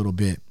cry a little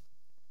bit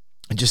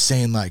and just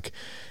saying like,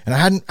 and I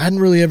hadn't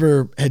really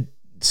ever had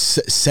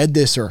said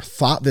this or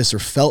thought this or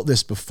felt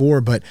this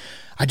before, but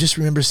I just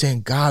remember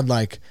saying, God,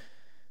 like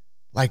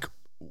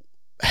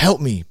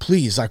help me,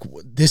 please. Like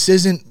this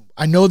isn't,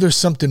 I know there's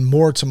something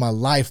more to my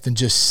life than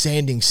just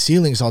sanding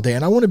ceilings all day.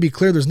 And I want to be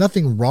clear, there's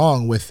nothing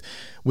wrong with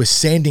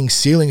sanding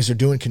ceilings or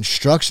doing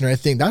construction or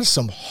anything. That's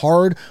some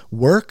hard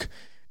work.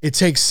 It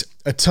takes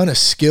a ton of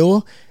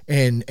skill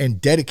and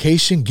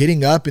dedication,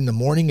 getting up in the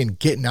morning and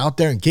getting out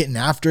there and getting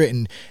after it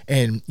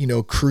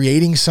and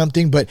creating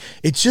something. But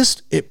it's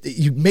just,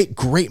 you make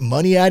great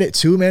money at it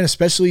too, man,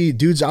 especially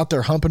dudes out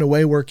there humping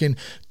away, working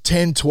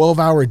 10,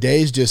 12-hour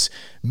days, just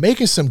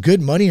making some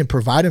good money and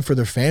providing for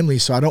their family.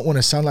 So I don't want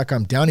to sound like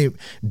I'm downing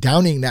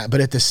that.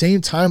 But at the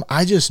same time,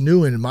 I just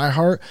knew in my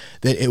heart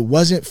that it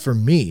wasn't for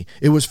me.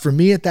 It was for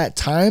me at that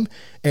time.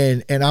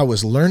 And I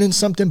was learning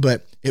something,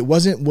 but it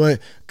wasn't what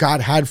God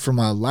had for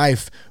my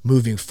life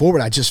moving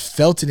forward. I just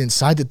felt it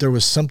inside that there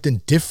was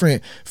something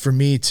different for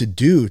me to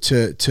do,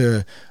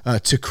 to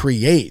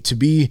create, to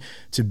be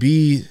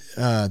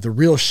the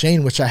real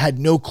Shane, which I had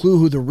no clue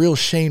who the real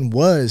Shane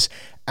was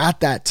at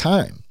that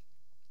time.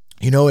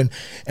 And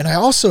I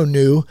also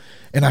knew,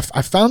 and I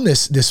found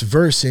this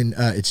verse in,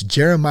 it's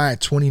Jeremiah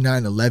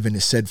 29:11.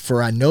 It said,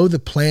 "For I know the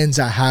plans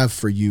I have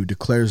for you,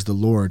 declares the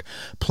Lord,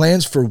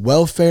 plans for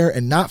welfare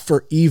and not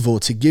for evil,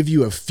 to give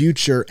you a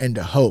future and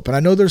a hope." And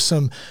I know there's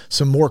some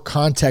more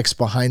context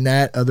behind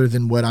that other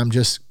than what I'm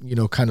just,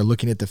 kind of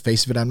looking at the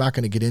face of it. I'm not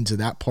going to get into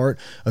that part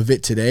of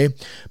it today,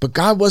 but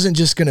God wasn't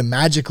just going to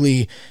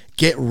magically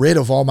get rid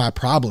of all my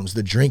problems,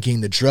 the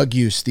drinking, the drug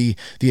use, the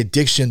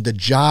addiction, the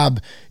job,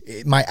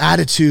 my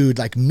attitude,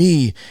 like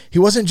me. He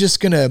wasn't just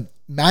going to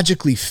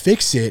magically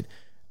fix it.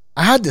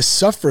 I had to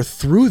suffer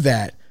through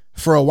that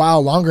for a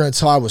while longer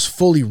until I was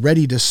fully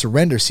ready to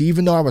surrender. See,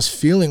 even though I was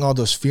feeling all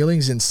those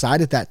feelings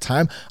inside at that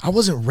time, I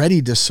wasn't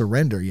ready to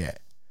surrender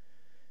yet.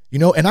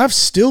 And I've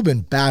still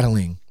been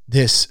battling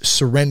this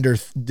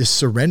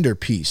surrender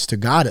piece to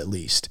God, at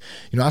least.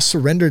 I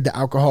surrendered the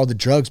alcohol, the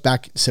drugs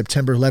back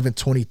September 11th,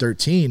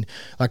 2013.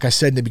 Like I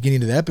said in the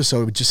beginning of the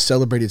episode, we just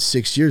celebrated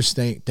 6 years.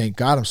 Thank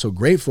God. I'm so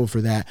grateful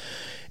for that.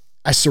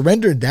 I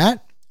surrendered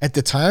that at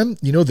the time.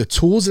 The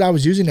tools that I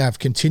was using, I've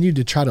continued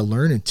to try to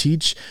learn and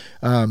teach,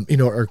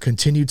 or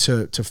continue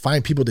to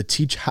find people to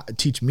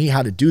teach me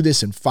how to do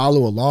this and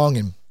follow along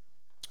and,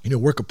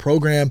 work a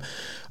program,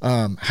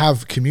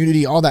 have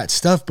community, all that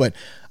stuff. But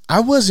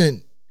I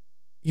wasn't,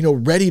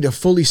 ready to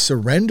fully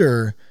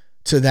surrender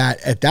to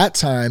that at that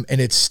time. And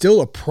it's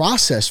still a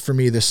process for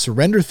me. The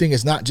surrender thing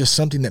is not just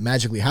something that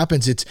magically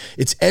happens.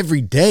 It's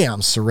every day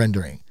I'm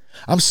surrendering.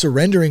 I'm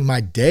surrendering my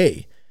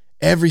day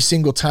every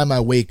single time I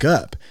wake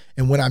up.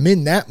 And when I'm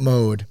in that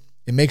mode,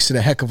 it makes it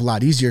a heck of a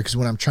lot easier, because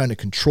when I'm trying to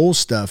control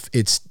stuff,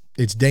 it's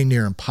dang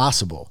near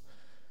impossible.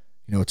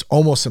 It's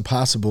almost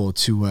impossible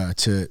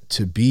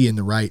to be in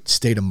the right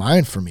state of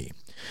mind for me.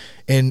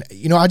 And,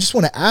 I just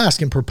want to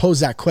ask and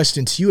propose that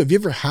question to you. Have you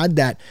ever had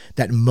that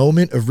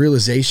moment of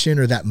realization,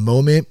 or that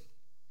moment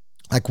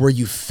like where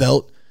you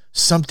felt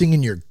something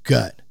in your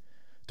gut?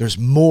 There's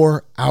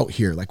more out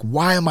here. Like,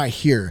 why am I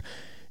here?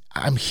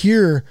 I'm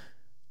here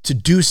to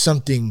do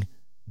something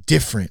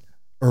different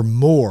or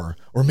more,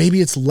 or maybe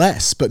it's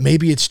less, but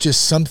maybe it's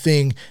just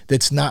something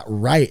that's not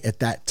right at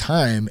that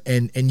time.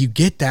 And you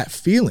get that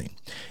feeling.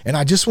 And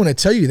I just want to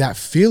tell you, that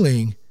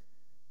feeling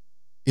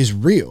is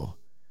real.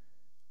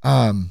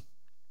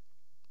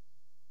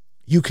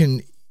 You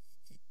can,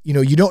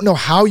 you don't know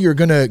how you're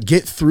going to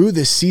get through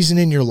this season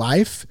in your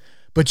life,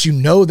 but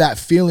that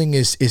feeling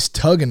is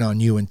tugging on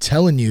you and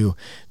telling you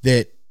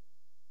that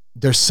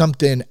there's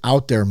something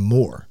out there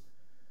more.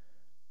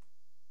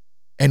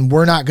 And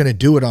we're not going to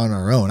do it on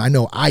our own. I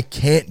know I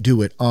can't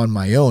do it on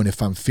my own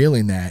if I'm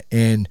feeling that.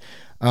 And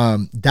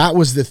that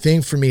was the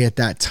thing for me at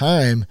that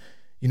time,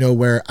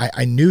 where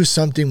I knew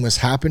something was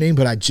happening,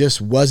 but I just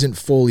wasn't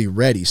fully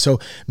ready. So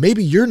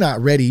maybe you're not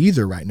ready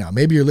either right now.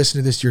 Maybe you're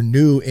listening to this, you're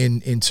new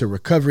into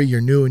recovery, you're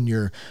new in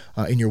your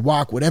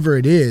walk, whatever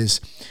it is.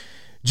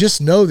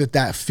 Just know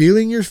that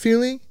feeling you're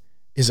feeling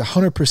is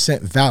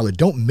 100% valid.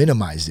 Don't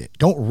minimize it.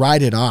 Don't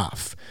write it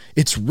off.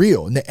 It's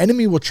real. And the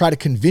enemy will try to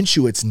convince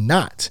you it's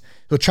not.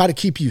 He'll try to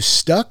keep you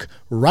stuck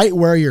right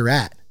where you're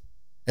at.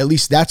 At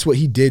least that's what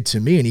he did to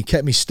me. And he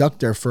kept me stuck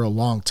there for a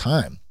long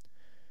time.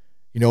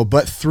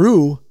 But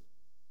through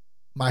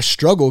my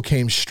struggle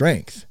came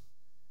strength.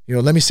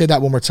 Let me say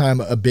that one more time,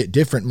 a bit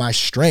different. My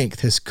strength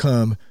has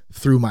come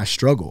through my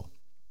struggle.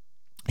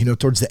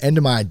 Towards the end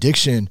of my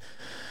addiction,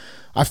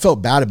 I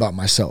felt bad about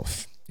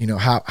myself.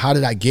 How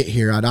did I get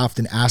here? I'd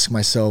often ask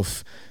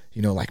myself,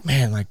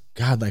 man, like,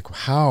 God, like,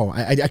 how?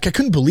 I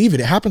couldn't believe it.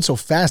 It happened so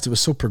fast. It was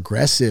so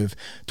progressive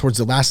towards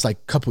the last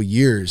couple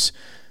years,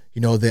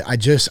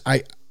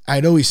 that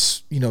I'd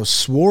always,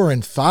 swore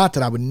and thought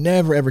that I would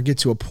never, ever get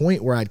to a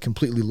point where I'd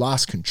completely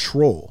lost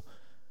control.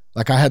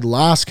 Like, I had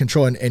lost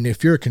control. And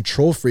if you're a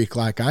control freak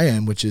like I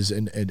am, which is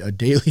a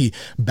daily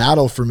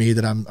battle for me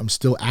that I'm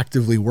still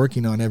actively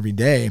working on every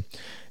day,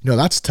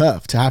 that's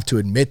tough to have to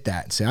admit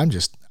that and say,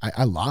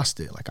 I lost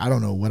it. Like, I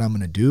don't know what I'm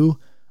going to do.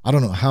 I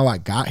don't know how I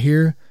got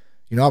here.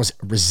 I was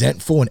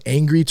resentful and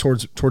angry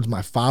towards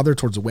my father,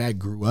 towards the way I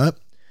grew up.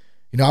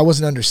 I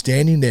wasn't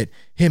understanding that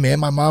him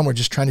and my mom were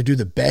just trying to do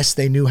the best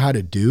they knew how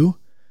to do.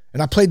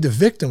 And I played the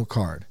victim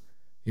card.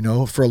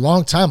 For a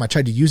long time, I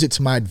tried to use it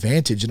to my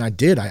advantage, and I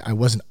did. I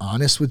wasn't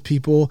honest with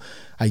people.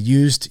 I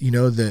used,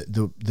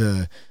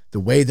 the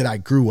way that I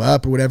grew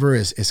up or whatever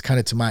is kind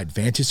of to my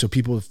advantage, so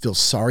people would feel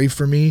sorry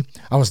for me.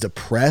 I was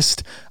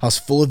depressed. I was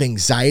full of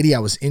anxiety. I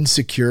was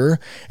insecure.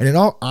 And in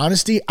all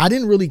honesty, I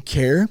didn't really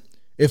care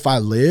if I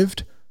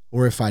lived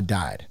or if I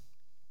died.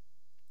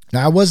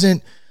 Now,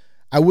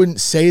 I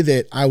wouldn't say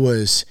that I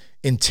was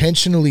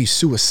intentionally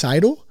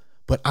suicidal,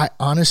 but I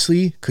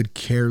honestly could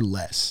care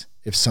less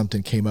if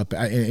something came up.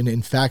 And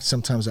in fact,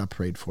 sometimes I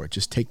prayed for it.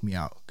 Just take me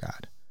out,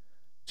 God.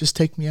 Just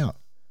take me out.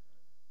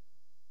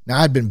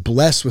 Now, I'd been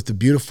blessed with a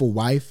beautiful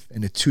wife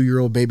and a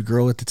 2-year-old baby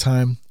girl at the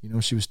time.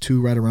 She was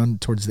 2 right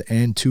around towards the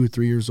end, 2 or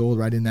 3 years old,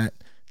 right in that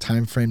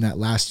time frame, that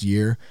last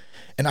year.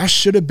 And I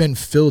should have been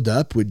filled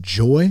up with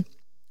joy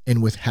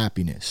and with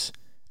happiness.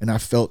 And I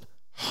felt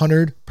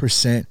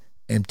 100%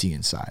 empty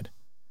inside.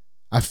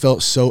 I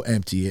felt so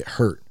empty. It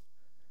hurt.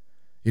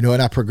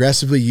 And I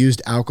progressively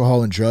used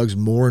alcohol and drugs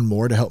more and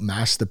more to help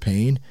mask the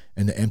pain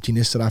and the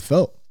emptiness that I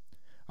felt.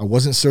 I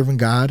wasn't serving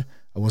God.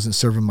 I wasn't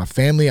serving my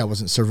family. I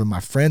wasn't serving my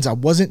friends. I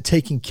wasn't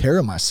taking care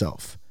of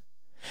myself.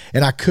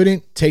 And I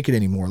couldn't take it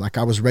anymore. Like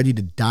I was ready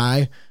to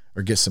die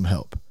or get some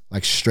help,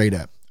 like straight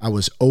up. I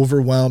was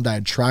overwhelmed. I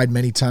had tried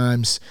many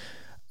times,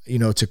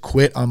 to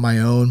quit on my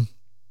own.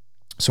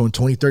 So in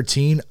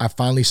 2013, I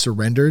finally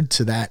surrendered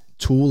to that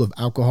tool of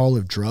alcohol,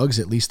 of drugs.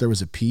 At least there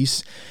was a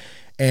peace.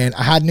 And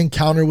I had an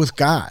encounter with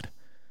God.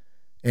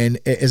 And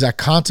as I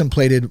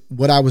contemplated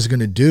what I was going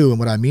to do, and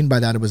what I mean by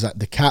that, it was that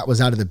the cat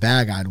was out of the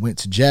bag. I went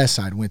to Jess,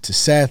 I went to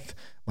Seth,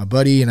 my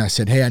buddy, and I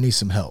said, hey, I need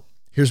some help.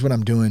 Here's what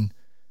I'm doing.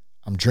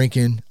 I'm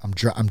drinking. I'm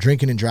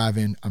drinking and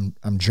driving.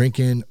 I'm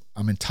drinking.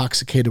 I'm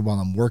intoxicated while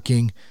I'm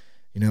working.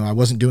 I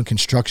wasn't doing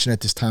construction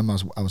at this time.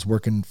 I was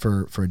working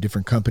for a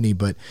different company,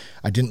 but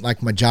I didn't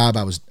like my job.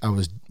 I was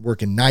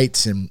working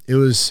nights, and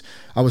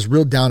I was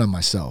real down on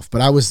myself.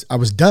 But I was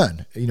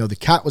done. The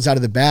cat was out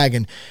of the bag,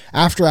 and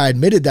after I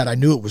admitted that, I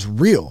knew it was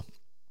real,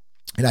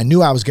 and I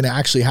knew I was going to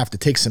actually have to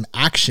take some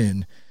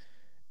action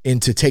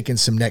into taking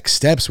some next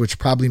steps, which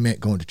probably meant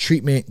going to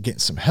treatment, getting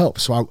some help.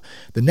 So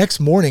the next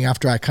morning,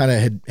 after I kind of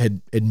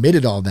had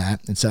admitted all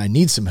that and said I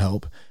need some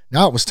help,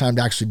 now it was time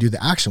to actually do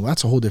the action. Well,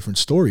 that's a whole different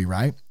story,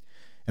 right?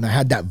 And I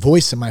had that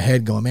voice in my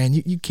head going, man,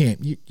 you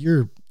can't,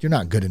 you're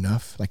not good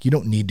enough. Like, you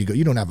don't need to go.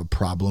 You don't have a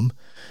problem.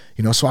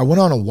 So I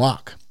went on a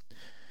walk.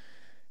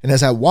 And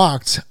as I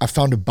walked, I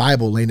found a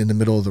Bible laying in the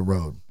middle of the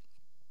road.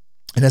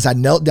 And as I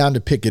knelt down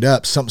to pick it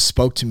up, something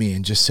spoke to me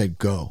and just said,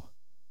 go.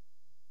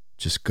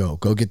 Just go.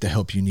 Go get the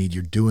help you need.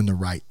 You're doing the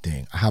right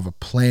thing. I have a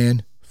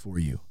plan for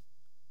you.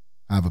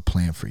 I have a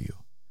plan for you.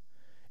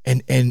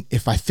 And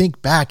if I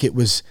think back, it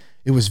was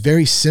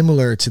very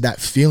similar to that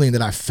feeling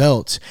that I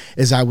felt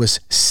as I was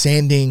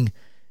sanding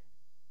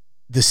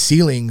the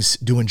ceilings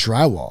doing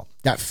drywall.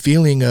 That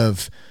feeling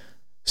of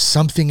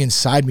something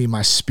inside me,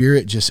 my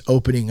spirit just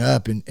opening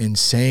up and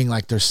saying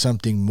like there's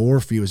something more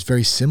for you. It was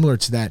very similar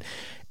to that.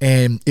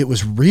 And it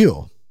was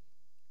real.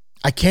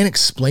 I can't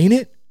explain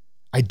it.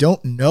 I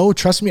don't know.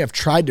 Trust me, I've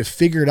tried to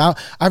figure it out.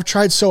 I've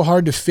tried so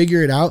hard to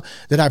figure it out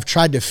that I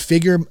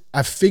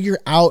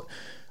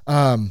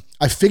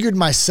figured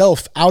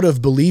myself out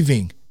of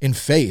believing in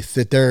faith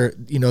that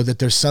that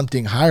there's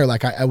something higher.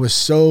 Like I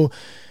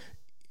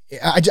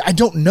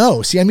don't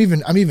know. See, I'm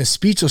even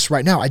speechless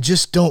right now. I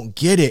just don't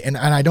get it. And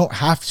I don't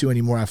have to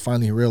anymore. I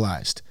finally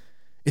realized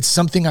it's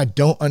something I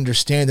don't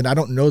understand, and I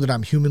don't know that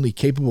I'm humanly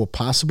capable of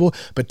possible,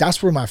 but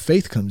that's where my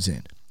faith comes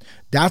in.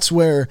 That's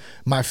where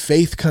my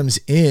faith comes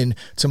in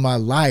to my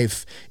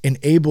life and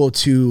able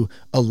to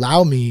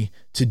allow me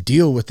to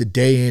deal with the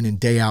day in and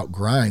day out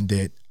grind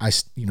that I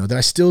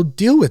still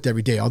deal with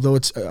every day, although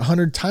it's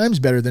 100 times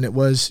better than it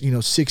was,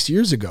 6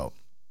 years ago.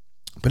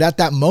 But at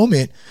that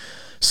moment,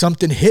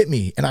 something hit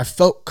me and I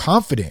felt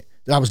confident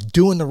that I was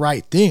doing the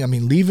right thing. I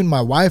mean, leaving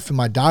my wife and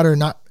my daughter,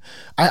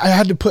 I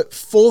had to put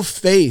full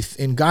faith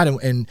in God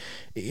and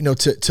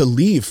to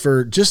leave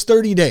for just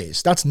 30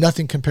 days. That's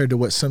nothing compared to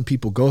what some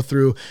people go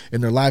through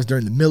in their lives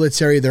during the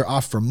military. They're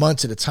off for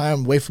months at a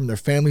time away from their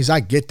families. I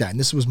get that. And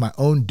this was my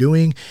own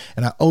doing.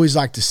 And I always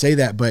like to say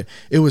that, but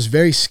it was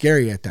very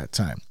scary at that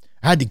time.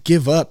 I had to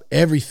give up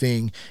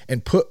everything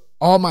and put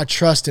all my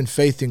trust and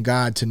faith in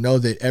God to know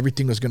that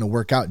everything was going to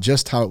work out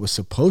just how it was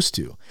supposed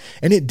to.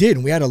 And it did.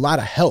 And we had a lot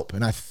of help.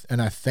 And I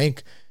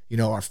thank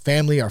our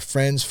family, our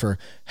friends for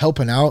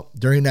helping out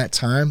during that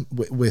time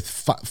with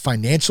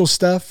financial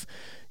stuff,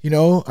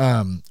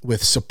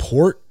 with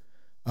support,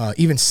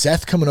 even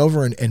Seth coming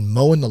over and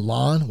mowing the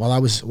lawn while I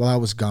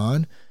was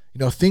gone,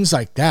 things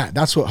like that.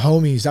 That's what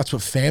homies, that's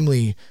what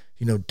family,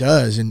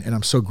 does. And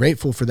I'm so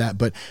grateful for that.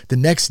 But the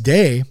next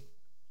day,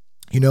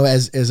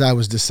 as I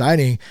was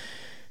deciding,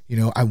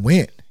 I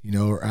went,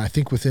 I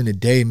think within a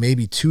day,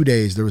 maybe 2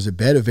 days, there was a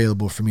bed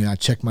available for me. And I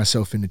checked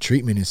myself into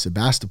treatment in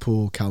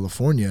Sebastopol,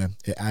 California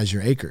at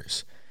Azure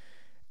Acres.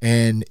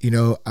 And,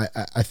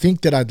 I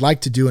think that I'd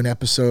like to do an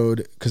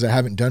episode, because I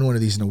haven't done one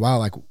of these in a while.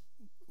 Like,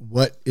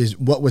 what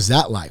was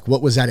that like?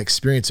 What was that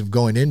experience of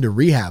going into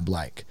rehab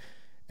like?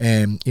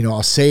 And,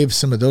 I'll save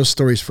some of those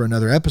stories for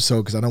another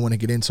episode because I don't want to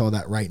get into all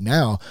that right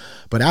now.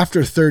 But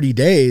after 30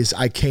 days,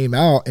 I came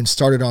out and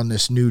started on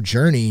this new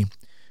journey,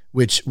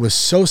 which was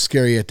so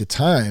scary at the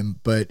time,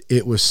 but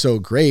it was so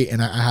great.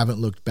 And I haven't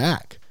looked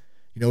back.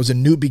 It was a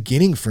new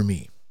beginning for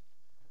me,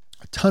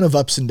 a ton of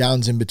ups and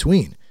downs in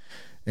between.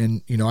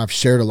 And, I've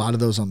shared a lot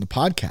of those on the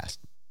podcast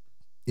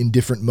in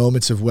different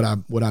moments of what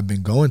I've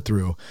been going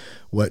through,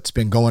 what's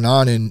been going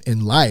on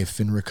in life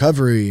and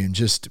recovery and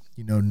just,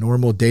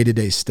 normal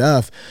day-to-day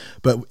stuff.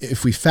 But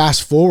if we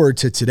fast forward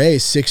to today,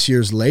 6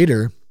 years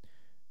later,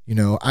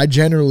 I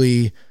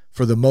generally,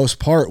 for the most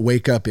part,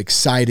 wake up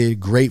excited,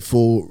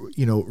 grateful,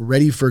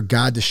 ready for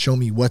God to show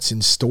me what's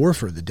in store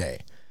for the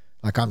day.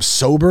 Like, I'm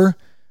sober.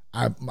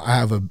 I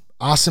have an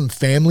awesome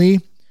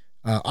family,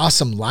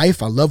 awesome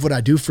life. I love what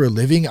I do for a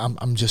living.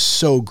 I'm just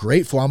so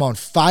grateful. I'm on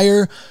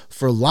fire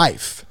for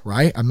life,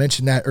 right? I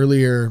mentioned that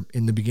earlier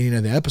in the beginning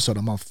of the episode.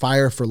 I'm on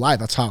fire for life.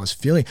 That's how I was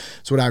feeling.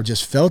 It's what I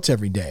just felt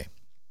every day.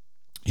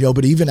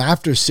 But even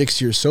after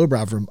 6 years sober,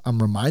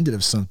 I'm reminded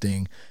of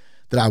something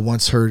that I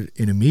once heard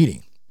in a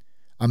meeting.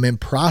 I'm in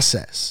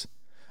process.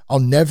 I'll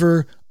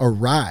never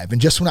arrive.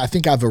 And just when I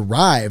think I've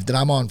arrived and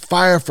I'm on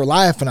fire for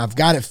life and I've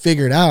got it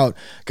figured out,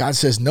 God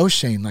says, no,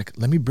 Shane,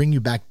 let me bring you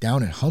back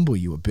down and humble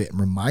you a bit and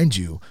remind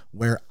you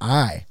where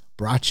I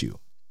brought you.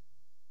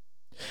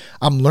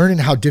 I'm learning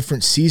how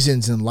different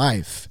seasons in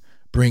life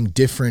bring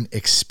different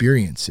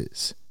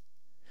experiences.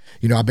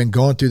 I've been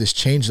going through this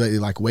change lately,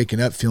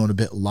 waking up feeling a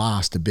bit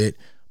lost, a bit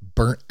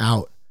burnt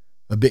out,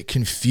 a bit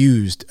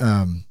confused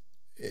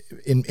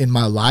in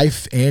my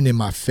life and in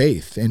my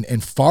faith,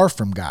 and far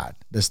from God.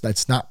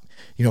 That's not,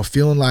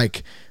 feeling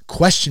like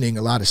questioning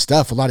a lot of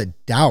stuff, a lot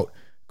of doubt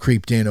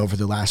creeped in over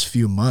the last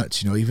few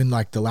months, even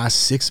the last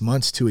 6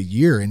 months to a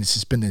year. And it's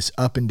just been this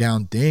up and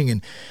down thing.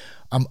 And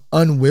I'm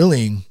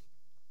unwilling,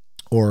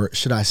 or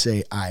should I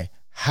say I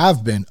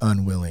have been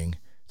unwilling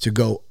to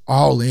go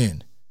all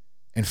in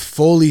and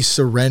fully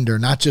surrender,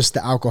 not just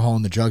the alcohol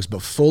and the drugs,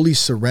 but fully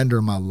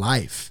surrender my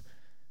life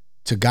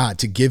to God,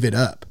 to give it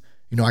up.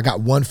 I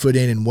got 1 foot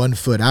in and 1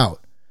 foot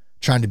out,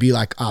 trying to be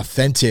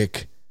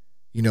authentic,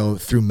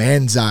 through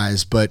man's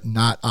eyes, but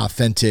not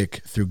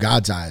authentic through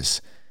God's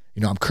eyes.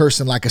 I'm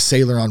cursing like a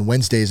sailor on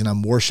Wednesdays and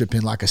I'm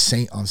worshiping like a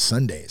saint on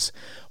Sundays,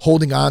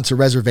 holding on to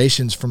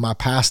reservations from my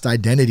past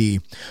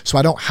identity so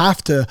I don't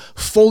have to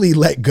fully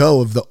let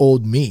go of the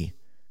old me,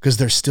 because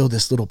there's still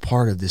this little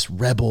part of this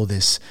rebel,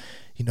 this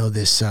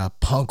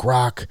punk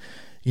rock,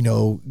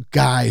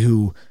 guy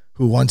who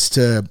wants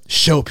to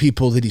show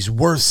people that he's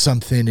worth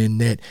something and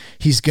that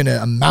he's going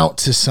to amount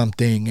to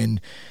something. And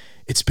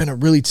it's been a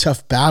really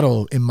tough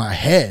battle in my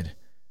head,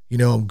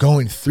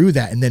 going through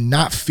that and then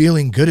not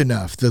feeling good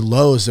enough, the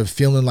lows of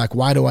feeling like,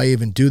 why do I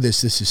even do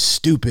this? This is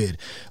stupid.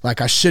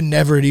 I should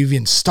never have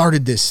even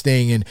started this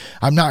thing and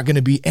I'm not going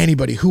to be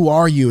anybody. Who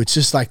are you? It's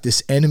just like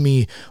this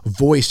enemy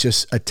voice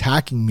just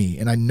attacking me.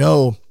 And I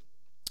know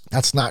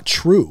that's not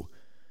true.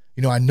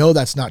 I know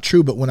that's not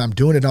true, but when I'm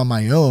doing it on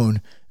my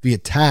own, the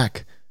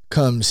attack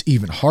comes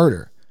even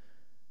harder.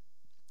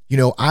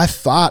 I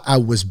thought I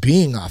was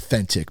being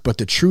authentic, but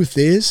the truth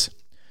is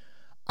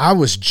I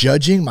was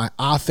judging my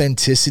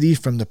authenticity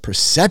from the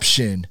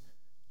perception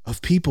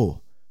of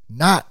people,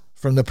 not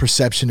from the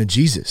perception of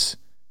Jesus.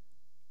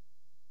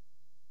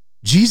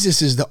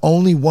 Jesus is the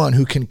only one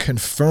who can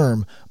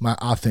confirm my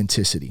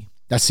authenticity.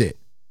 That's it.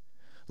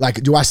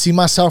 Do I see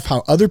myself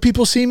how other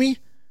people see me?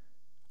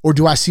 Or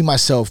do I see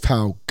myself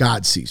how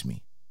God sees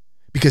me?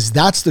 Because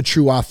that's the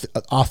true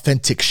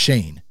authentic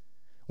Shane,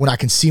 when I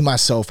can see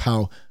myself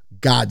how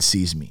God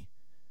sees me.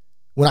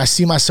 When I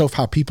see myself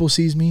how people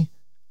see me,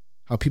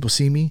 I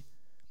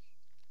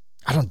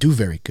don't do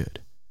very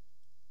good.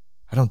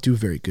 I don't do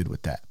very good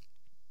with that.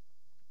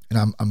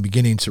 And I'm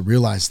beginning to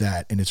realize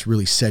that, and it's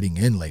really setting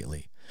in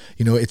lately.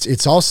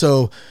 It's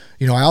also,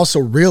 I also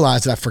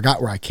realized that I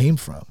forgot where I came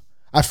from.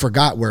 I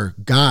forgot where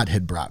God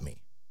had brought me.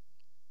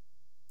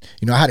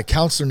 I had a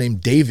counselor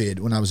named David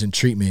when I was in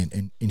treatment,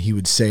 and he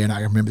would say, and I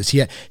remember this, he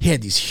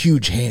had these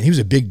huge hands. He was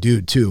a big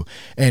dude too.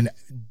 And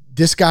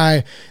this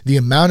guy, the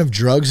amount of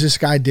drugs this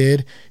guy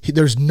did,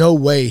 there's no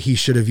way he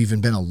should have even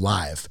been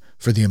alive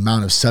for the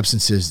amount of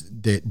substances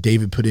that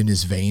David put in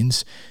his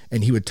veins.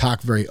 And he would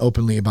talk very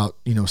openly about,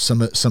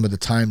 some of the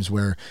times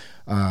where,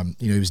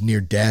 he was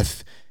near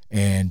death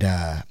and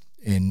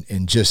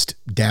just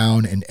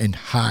down and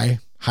high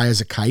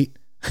as a kite.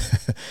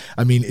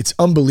 I mean, it's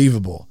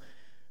unbelievable.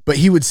 But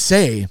he would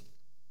say,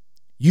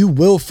 you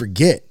will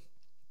forget.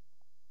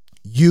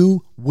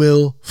 You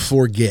will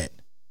forget.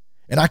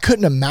 And I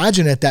couldn't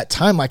imagine at that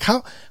time,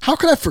 how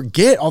could I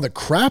forget all the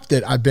crap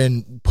that I've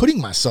been putting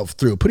myself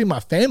through, putting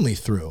my family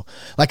through?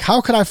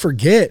 How could I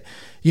forget,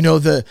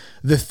 the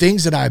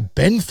things that I've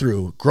been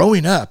through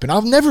growing up? And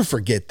I'll never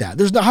forget that.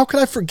 How could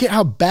I forget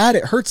how bad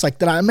it hurts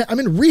that I'm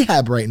in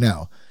rehab right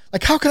now?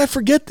 How could I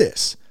forget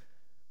this?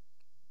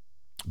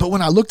 But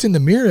when I looked in the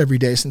mirror every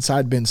day since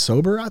I'd been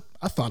sober,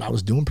 I thought I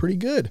was doing pretty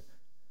good.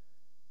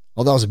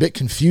 Although I was a bit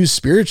confused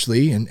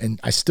spiritually, and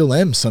I still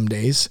am some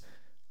days.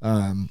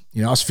 I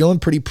was feeling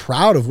pretty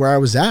proud of where I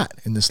was at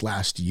in this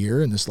last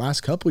year, in this last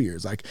couple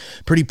years,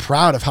 pretty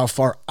proud of how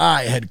far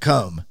I had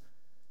come.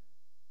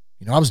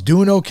 I was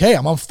doing okay.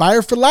 I'm on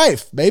fire for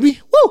life,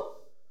 baby. Woo!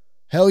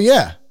 Hell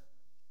yeah.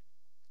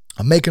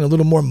 I'm making a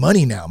little more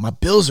money now. My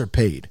bills are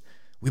paid.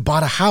 We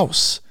bought a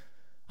house.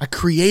 I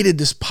created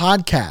this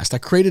podcast. I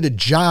created a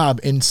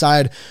job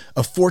inside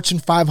a Fortune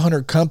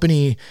 500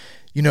 company,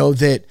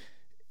 that,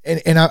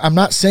 and I'm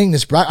not saying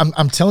this, but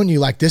I'm telling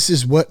you, this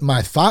is what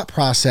my thought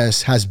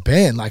process has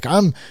been.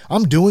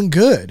 I'm doing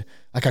good.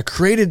 I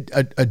created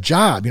a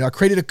job, I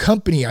created a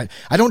company. I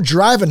don't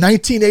drive a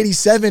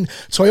 1987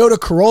 Toyota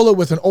Corolla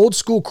with an old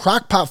school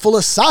crock pot full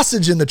of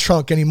sausage in the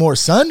trunk anymore,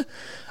 son.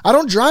 I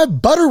don't drive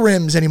butter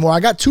rims anymore. I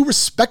got 2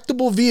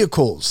 respectable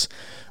vehicles.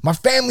 My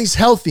family's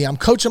healthy. I'm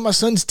coaching my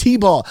son's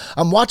t-ball.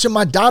 I'm watching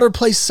my daughter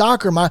play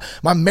soccer. My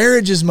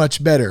marriage is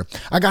much better.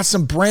 I got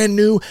some brand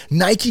new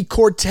Nike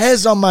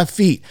Cortez on my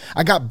feet.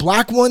 I got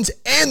black ones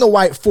and the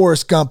white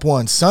Forrest Gump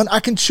ones, son.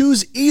 I can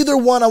choose either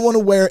one I want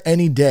to wear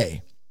any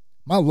day.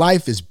 My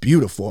life is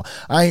beautiful.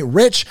 I ain't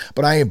rich,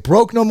 but I ain't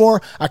broke no more.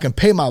 I can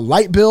pay my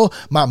light bill,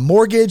 my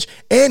mortgage,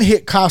 and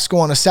hit Costco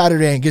on a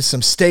Saturday and get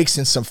some steaks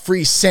and some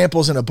free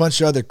samples and a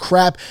bunch of other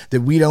crap that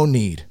we don't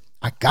need.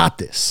 I got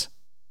this.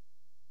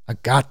 I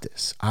got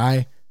this.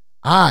 I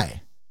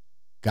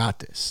got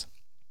this.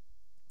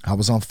 I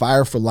was on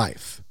fire for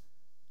life,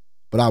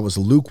 but I was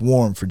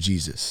lukewarm for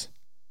Jesus.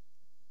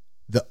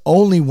 The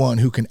only one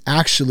who can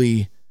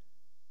actually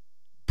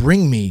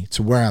bring me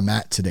to where I'm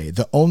at today.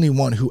 The only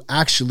one who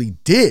actually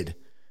did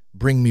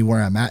bring me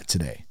where I'm at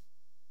today.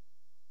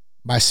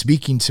 By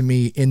speaking to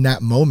me in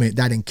that moment,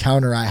 that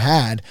encounter I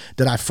had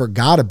that I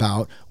forgot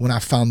about when I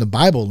found the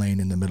Bible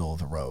laying in the middle of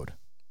the road.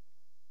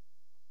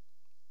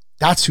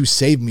 That's who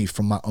saved me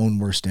from my own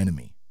worst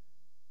enemy,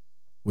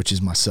 which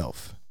is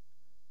myself.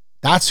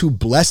 That's who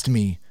blessed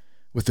me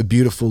with a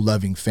beautiful,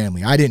 loving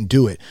family. I didn't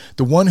do it.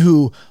 The one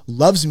who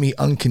loves me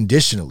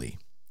unconditionally,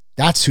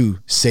 that's who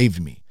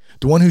saved me.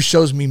 The one who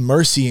shows me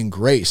mercy and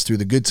grace through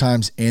the good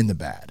times and the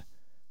bad.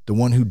 The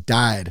one who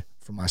died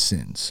for my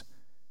sins.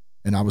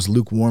 And I was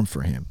lukewarm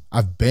for him.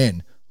 I've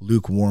been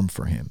lukewarm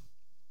for him.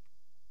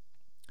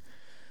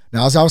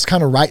 Now, as I was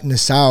kind of writing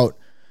this out,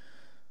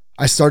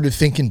 I started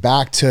thinking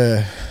back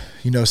to,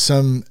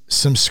 some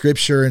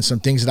scripture and some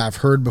things that I've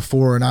heard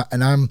before.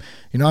 And I'm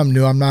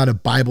new. I'm not a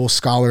Bible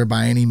scholar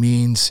by any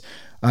means.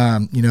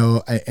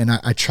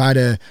 I try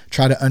to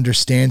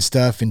understand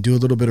stuff and do a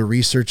little bit of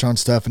research on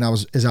stuff. And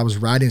as I was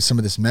writing some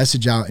of this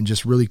message out and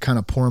just really kind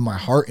of pouring my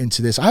heart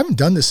into this, I haven't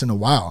done this in a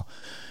while.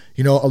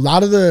 A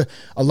lot of the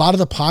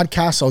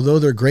podcasts, although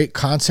they're great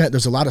content,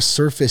 there's a lot of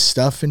surface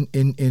stuff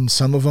in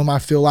some of them, I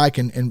feel like,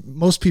 and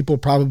most people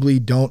probably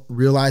don't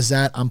realize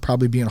that. I'm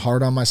probably being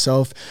hard on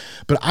myself,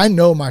 but I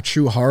know my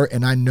true heart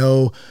and I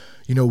know,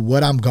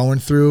 what I'm going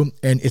through,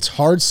 and it's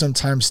hard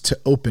sometimes to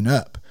open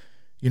up,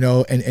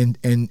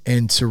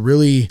 and to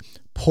really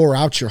pour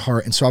out your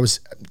heart. And so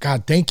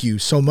God, thank you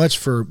so much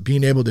for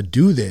being able to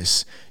do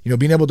this,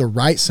 being able to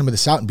write some of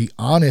this out and be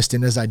honest.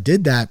 And as I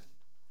did that,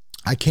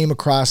 I came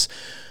across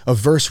a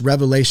verse,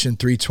 Revelation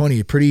 3:20,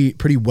 a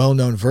pretty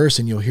well-known verse,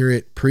 and you'll hear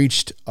it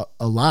preached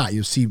a lot.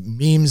 You'll see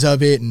memes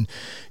of it, and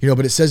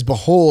but it says,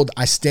 "Behold,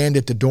 I stand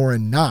at the door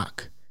and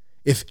knock.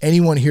 If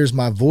anyone hears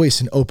my voice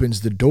and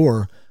opens the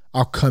door,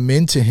 I'll come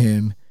into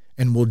him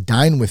and will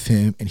dine with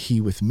him and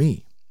he with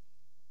me."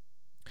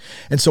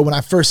 And so when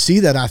I first see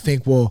that, I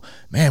think, well,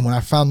 man, when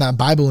I found that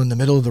Bible in the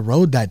middle of the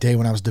road that day,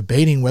 when I was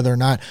debating whether or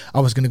not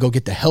I was going to go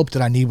get the help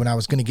that I need, when I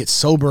was going to get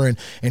sober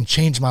and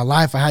change my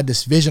life, I had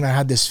this vision, I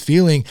had this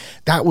feeling.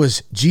 That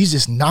was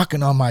Jesus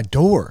knocking on my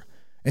door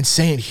and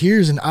saying,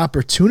 here's an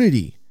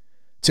opportunity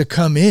to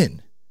come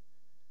in.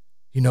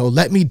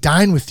 Let me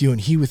dine with you and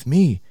he with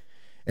me.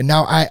 And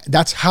now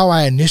that's how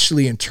I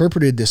initially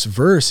interpreted this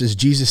verse, as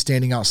Jesus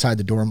standing outside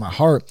the door of my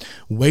heart,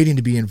 waiting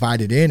to be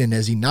invited in. And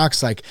as he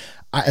knocks,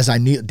 as I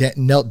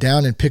knelt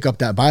down and pick up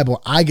that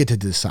Bible, I get to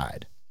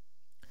decide.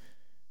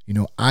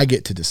 I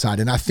get to decide.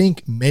 And I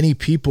think many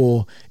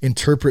people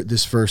interpret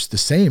this verse the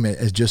same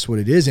as just what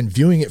it is. And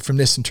viewing it from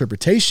this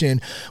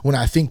interpretation, when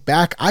I think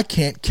back, I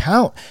can't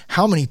count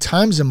how many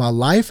times in my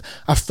life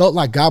I felt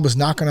like God was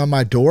knocking on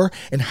my door,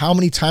 and how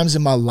many times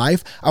in my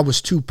life I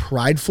was too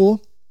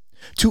prideful,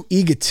 too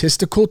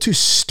egotistical, too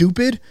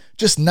stupid,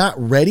 just not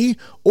ready,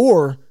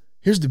 or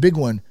here's the big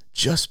one,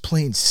 just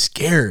plain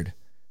scared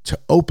to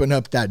open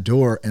up that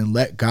door and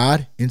let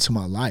God into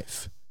my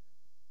life.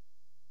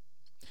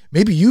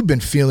 Maybe you've been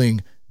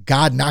feeling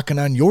God knocking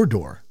on your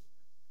door,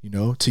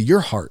 to your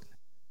heart.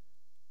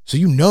 So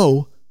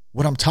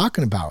what I'm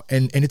talking about.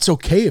 And it's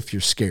okay if you're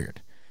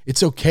scared.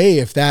 It's okay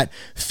if that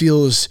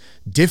feels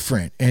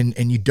different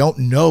and you don't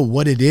know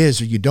what it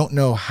is, or you don't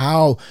know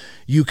how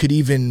you could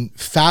even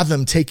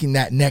fathom taking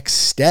that next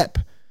step,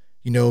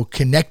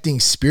 connecting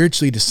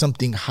spiritually to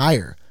something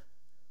higher.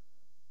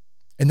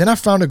 And then I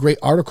found a great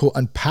article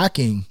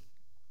unpacking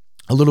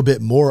a little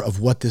bit more of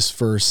what this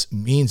verse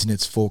means in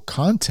its full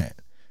content,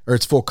 or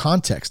its full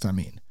context, I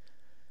mean.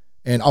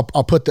 And I'll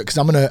put that, because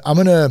I'm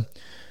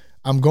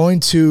going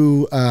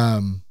to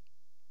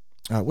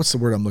what's the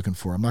word I'm looking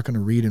for? I'm not going to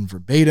read in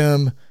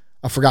verbatim.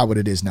 I forgot what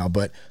it is now,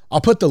 but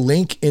I'll put the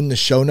link in the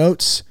show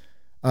notes,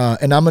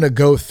 and I'm going to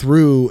go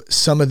through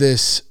some of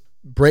this,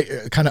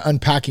 kind of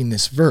unpacking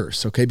this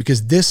verse, okay?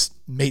 Because this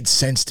made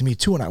sense to me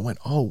too, and I went,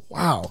 oh,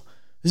 wow,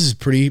 this is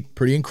pretty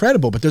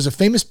incredible. But there's a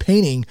famous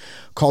painting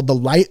called The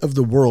Light of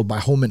the World by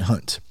Holman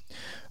Hunt,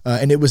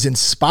 and it was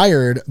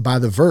inspired by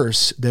the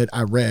verse that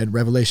I read,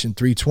 Revelation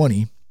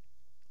 3:20.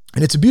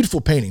 And it's a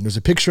beautiful painting. There's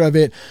a picture of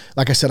it.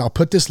 Like I said, I'll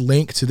put this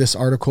link to this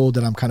article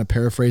that I'm kind of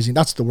paraphrasing.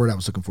 That's the word I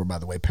was looking for, by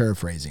the way,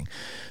 paraphrasing.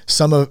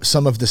 Some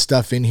of the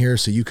stuff in here,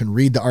 so you can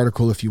read the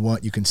article if you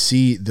want. You can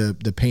see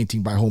the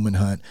painting by Holman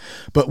Hunt.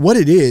 But what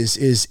it is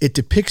it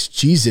depicts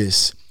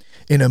Jesus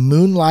in a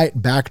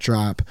moonlight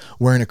backdrop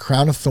wearing a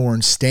crown of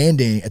thorns,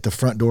 standing at the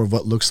front door of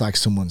what looks like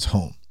someone's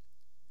home.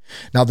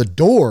 Now, the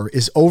door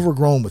is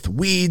overgrown with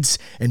weeds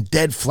and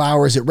dead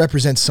flowers. It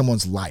represents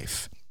someone's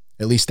life.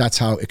 At least that's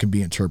how it can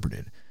be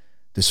interpreted.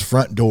 This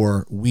front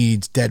door,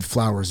 weeds, dead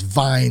flowers,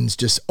 vines,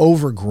 just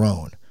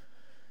overgrown.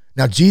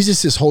 Now,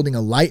 Jesus is holding a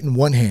light in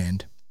one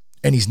hand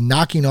and he's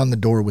knocking on the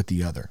door with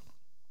the other.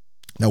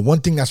 Now,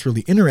 one thing that's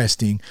really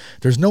interesting,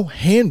 there's no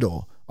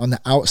handle on the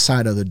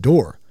outside of the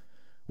door,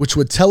 which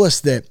would tell us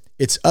that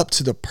it's up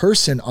to the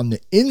person on the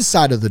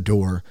inside of the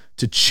door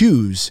to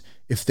choose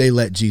if they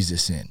let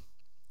Jesus in.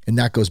 And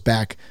that goes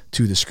back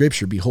to the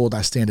scripture. Behold,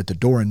 I stand at the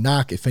door and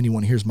knock. If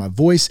anyone hears my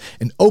voice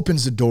and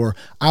opens the door,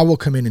 I will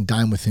come in and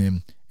dine with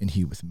him and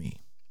he with me.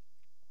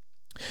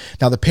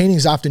 Now, the painting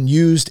is often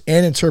used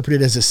and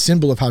interpreted as a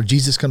symbol of how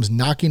Jesus comes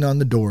knocking on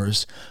the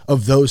doors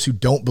of those who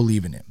don't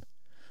believe in him,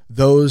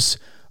 those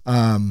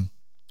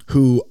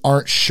who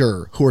aren't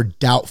sure, who are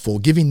doubtful,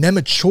 giving them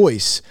a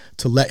choice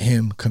to let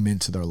him come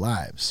into their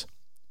lives.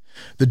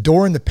 The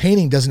door in the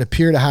painting doesn't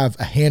appear to have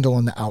a handle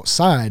on the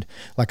outside,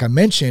 like I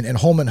mentioned, and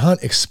Holman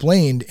Hunt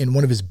explained in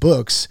one of his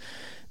books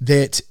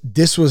that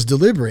this was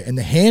deliberate, and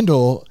the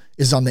handle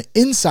is on the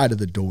inside of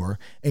the door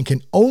and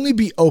can only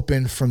be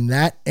opened from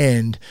that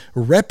end,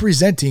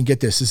 representing,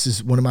 get this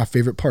is one of my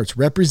favorite parts,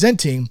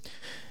 representing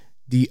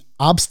the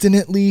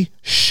obstinately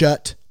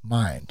shut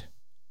mind.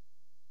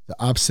 The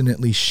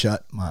obstinately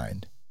shut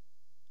mind,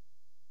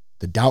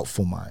 the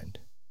doubtful mind,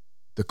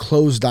 the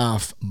closed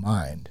off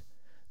mind,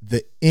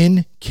 the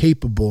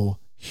incapable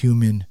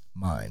human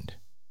mind.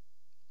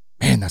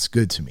 Man, that's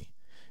good to me.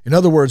 In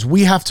other words,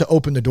 we have to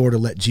open the door to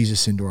let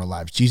Jesus into our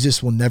lives.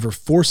 Jesus will never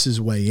force his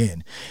way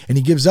in, and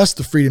he gives us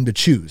the freedom to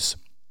choose.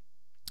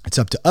 It's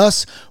up to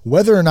us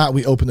whether or not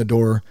we open the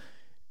door.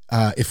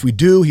 If we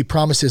do, he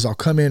promises, I'll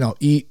come in, I'll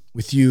eat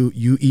with you,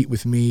 you eat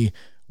with me,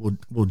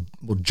 we'll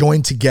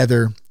join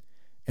together.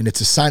 And it's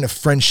a sign of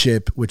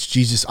friendship, which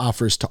Jesus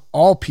offers to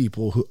all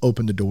people who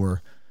open the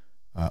door,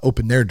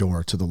 open their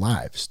door to the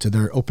lives, to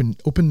their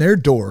open their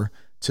door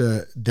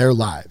to their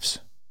lives.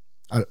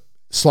 I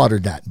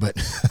slaughtered that, but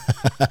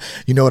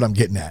you know what I'm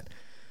getting at.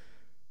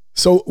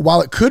 So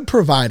while it could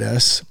provide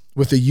us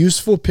with a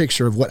useful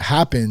picture of what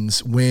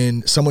happens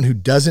when someone who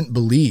doesn't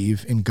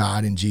believe in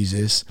God and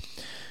Jesus,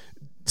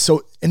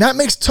 and that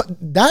makes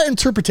that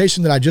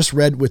interpretation that I just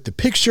read with the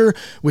picture,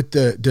 with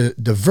the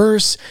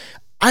verse,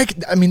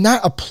 I mean,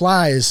 that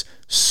applies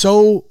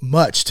so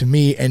much to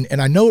me. And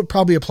I know it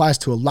probably applies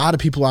to a lot of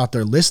people out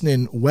there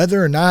listening,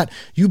 whether or not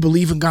you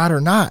believe in God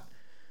or not.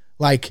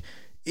 Like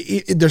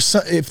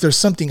if there's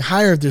something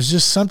higher, there's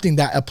just something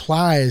that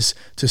applies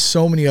to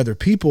so many other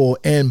people.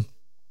 And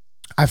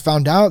I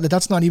found out that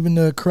that's not even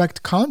the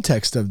correct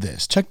context of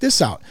this. Check this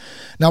out.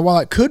 Now, while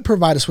it could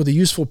provide us with a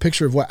useful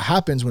picture of what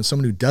happens when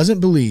someone who doesn't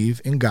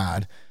believe in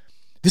God,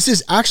 this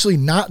is actually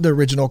not the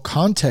original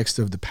context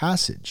of the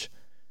passage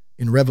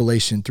in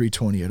Revelation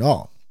 3:20 at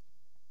all.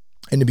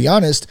 And to be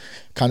honest,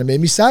 kind of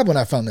made me sad when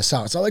I found this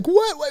out. So I'm like,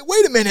 what?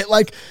 Wait a minute.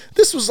 Like,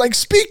 this was like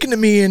speaking to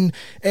me, and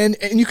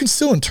you can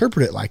still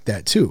interpret it like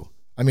that too.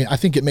 I mean, I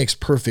think it makes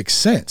perfect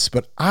sense,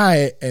 but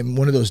I am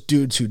one of those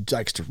dudes who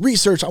likes to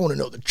research. I want to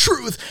know the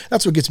truth.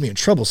 That's what gets me in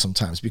trouble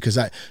sometimes, because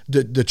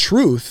the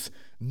truth,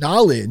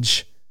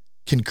 knowledge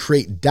can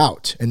create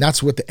doubt. And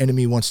that's what the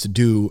enemy wants to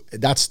do.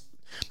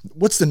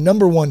 What's the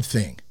number one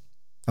thing?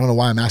 I don't know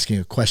why I'm asking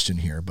a question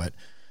here, but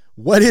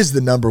what is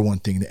the number one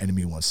thing the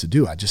enemy wants to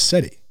do? I just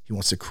said it. He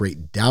wants to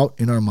create doubt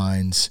in our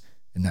minds,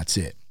 and that's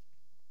it.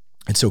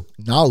 And so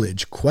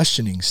knowledge,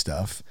 questioning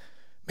stuff,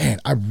 man,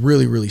 I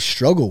really, really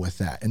struggle with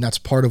that. And that's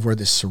part of where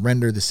this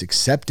surrender, this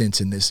acceptance,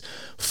 and this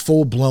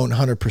full-blown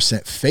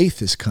 100% faith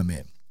has come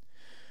in.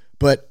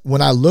 But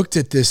when I looked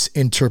at this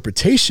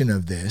interpretation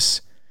of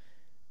this,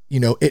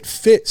 it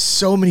fits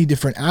so many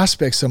different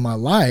aspects of my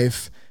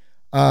life,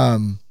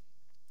 and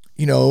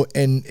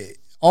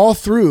all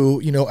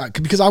through,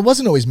 because I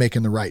wasn't always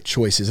making the right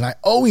choices. And I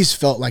always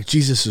felt like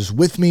Jesus was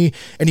with me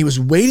and he was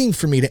waiting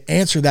for me to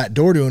answer that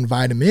door to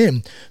invite him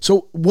in.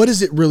 So what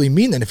does it really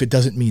mean then if it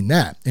doesn't mean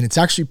that? And it's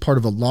actually part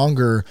of a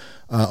longer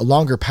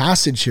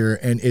passage here,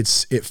 and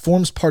it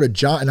forms part of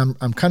John. And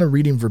I'm kind of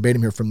reading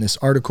verbatim here from this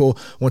article.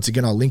 Once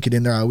again, I'll link it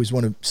in there. I always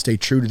want to stay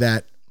true to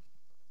that.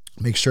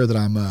 Make sure that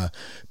I'm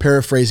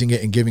paraphrasing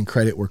it and giving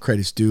credit where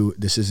credit's due.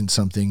 This isn't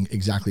something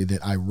exactly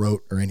that I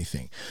wrote or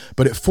anything,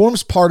 but it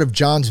forms part of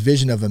John's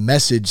vision of a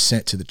message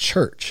sent to the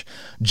church.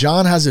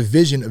 John has a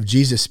vision of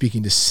Jesus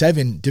speaking to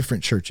 7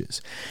 different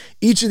churches.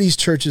 Each of these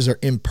churches are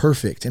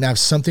imperfect and have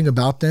something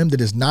about them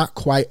that is not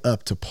quite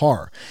up to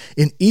par.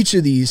 In each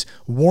of these,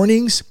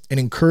 warnings and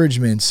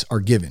encouragements are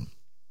given.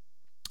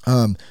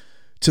 To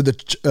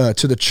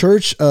the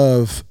church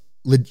of,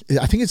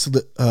 I think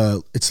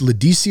it's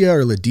Laodicea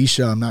or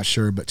Laodicea, I'm not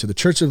sure, but to the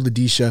church of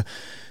Laodicea,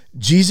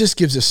 Jesus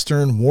gives a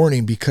stern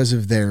warning because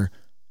of their,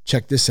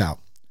 check this out,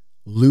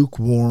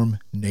 lukewarm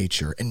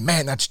nature. And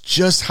man, that's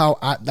just how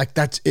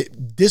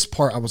this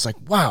part, I was like,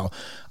 wow,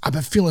 I've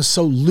been feeling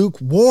so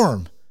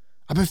lukewarm.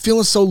 I've been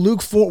feeling so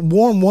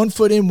lukewarm, 1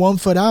 foot in, 1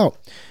 foot out.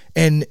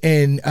 And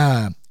in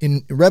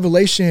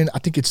Revelation, I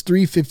think it's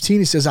 3:15,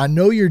 he says, I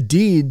know your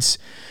deeds,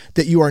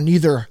 that you are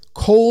neither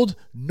cold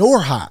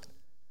nor hot.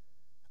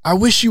 I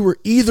wish you were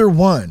either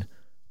one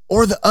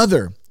or the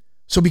other.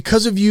 So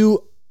because of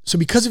you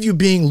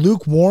being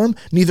lukewarm,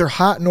 neither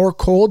hot nor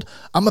cold,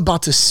 I'm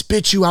about to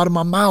spit you out of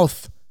my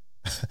mouth.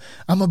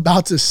 I'm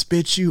about to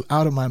spit you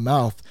out of my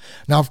mouth.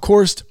 Now, of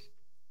course,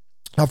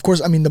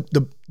 I mean,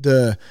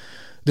 the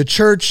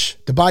church,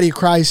 the body of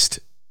Christ,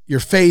 your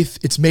faith,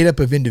 it's made up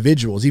of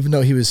individuals, even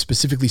though he was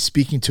specifically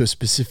speaking to a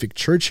specific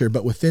church here.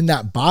 But within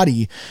that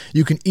body,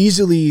 you can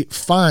easily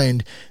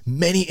find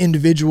many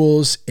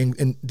individuals,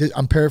 and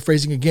I'm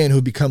paraphrasing again,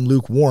 who become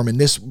lukewarm. And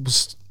this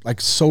was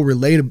like so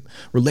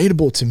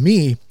relatable to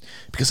me,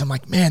 because I'm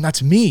like, man,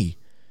 that's me.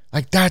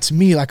 Like, that's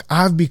me. Like,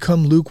 I've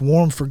become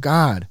lukewarm for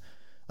God.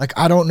 Like,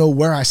 I don't know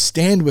where I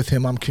stand with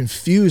him. I'm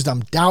confused. I'm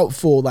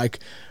doubtful. Like,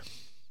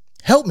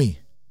 help me.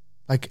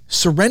 Like,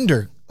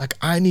 surrender. Like,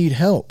 I need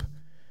help.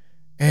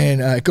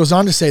 And it goes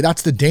on to say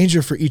that's the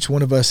danger for each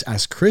one of us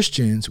as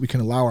Christians. We can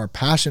allow our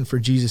passion for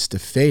Jesus to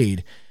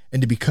fade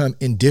and to become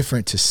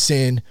indifferent to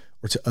sin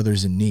or to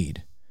others in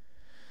need.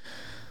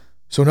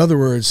 So in other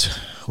words,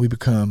 we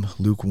become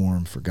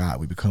lukewarm for God.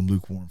 We become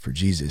lukewarm for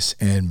Jesus.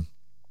 And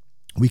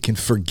we can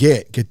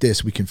forget, get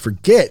this, we can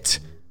forget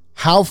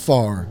how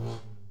far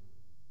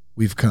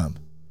we've come.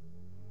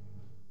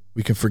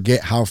 We can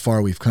forget how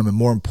far we've come. And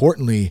more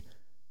importantly,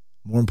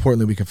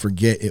 we can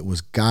forget it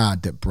was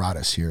God that brought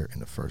us here in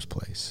the first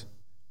place.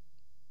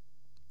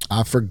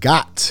 I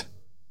forgot,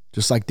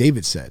 just like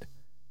David said.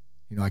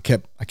 You know, I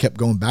kept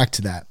going back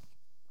to that.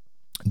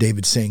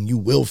 David saying, you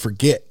will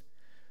forget.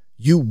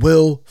 You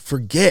will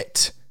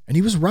forget. And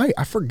he was right.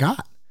 I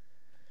forgot.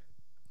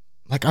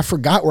 Like, I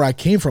forgot where I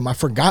came from. I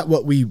forgot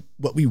what we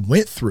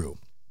went through.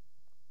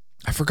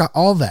 I forgot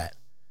all that.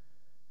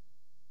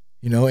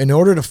 You know, in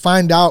order to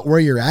find out where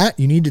you're at,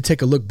 you need to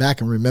take a look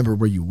back and remember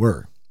where you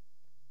were.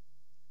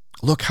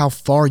 Look how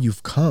far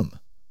you've come.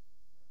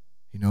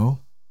 You know,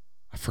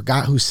 I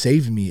forgot who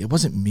saved me. It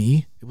wasn't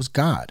me. It was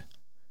God.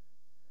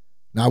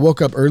 Now, I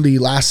woke up early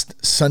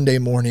last Sunday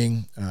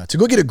morning to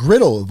go get a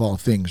griddle of all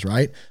things,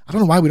 right? I don't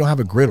know why we don't have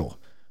a griddle.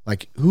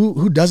 Like,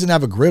 who doesn't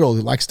have a griddle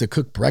that likes to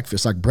cook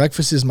breakfast? Like,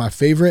 breakfast is my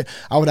favorite.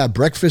 I would have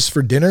breakfast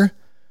for dinner.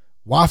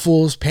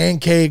 Waffles,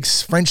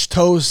 pancakes, French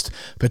toast,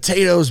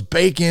 potatoes,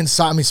 bacon,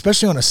 I mean,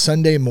 especially on a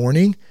Sunday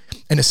morning,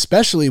 and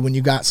especially when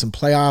you got some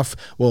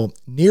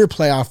near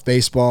playoff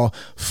baseball,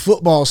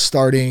 football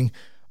starting,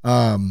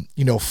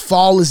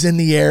 fall is in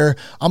the air.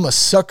 I'm a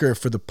sucker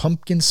for the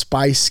pumpkin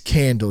spice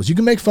candles. You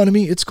can make fun of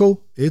me. It's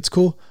cool. It's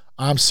cool.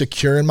 I'm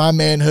secure in my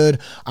manhood.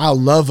 I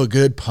love a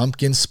good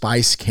pumpkin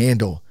spice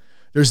candle.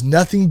 There's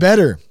nothing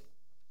better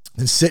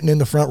than sitting in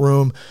the front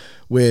room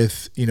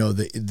with, you know,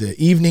 the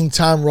evening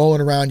time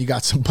rolling around. You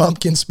got some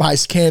pumpkin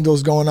spice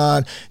candles going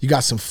on. You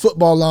got some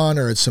football on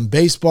or some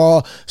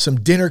baseball, some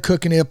dinner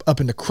cooking up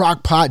in the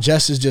crock pot.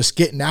 Jess is just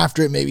getting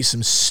after it. Maybe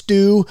some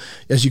stew.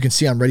 As you can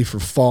see, I'm ready for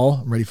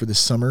fall. I'm ready for this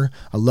summer.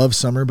 I love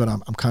summer, but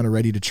I'm kind of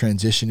ready to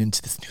transition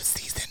into this new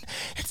season.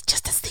 It's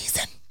just a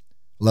season.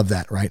 Love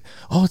that, right?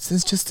 Oh, it's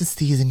just a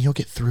season. You'll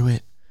get through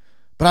it.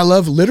 But I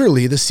love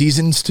literally the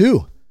seasons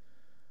too.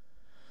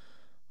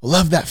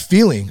 Love that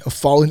feeling of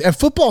falling. And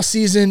football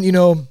season, you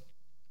know,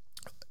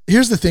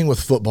 here's the thing with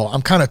football.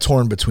 I'm kind of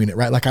torn between it,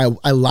 right? Like,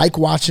 I like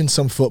watching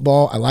some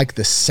football. I like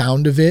the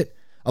sound of it.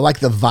 I like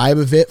the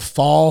vibe of it.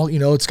 Fall, you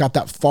know, it's got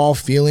that fall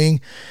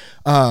feeling.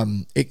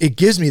 It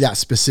gives me that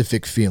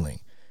specific feeling.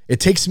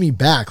 It takes me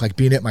back, like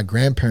being at my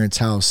grandparents'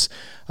 house,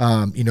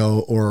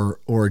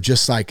 or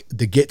just like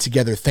the get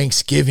together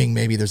Thanksgiving.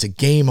 Maybe there's a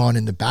game on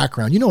in the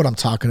background. You know what I'm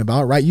talking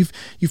about, right?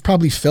 You've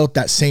probably felt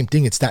that same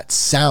thing. It's that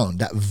sound,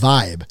 that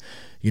vibe.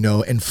 You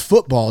know, and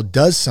football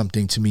does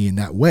something to me in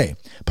that way,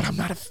 but I'm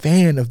not a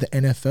fan of the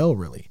NFL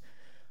really.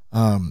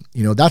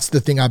 That's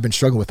the thing I've been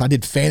struggling with. I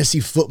did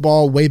fantasy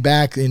football way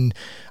back in,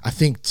 I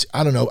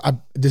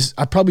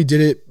probably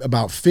did it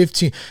about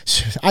 15.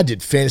 I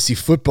did fantasy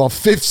football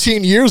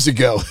 15 years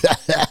ago.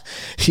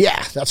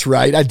 Yeah, that's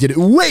right. I did it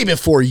way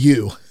before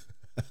you.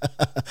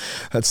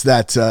 That's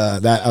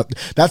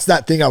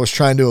that thing I was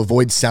trying to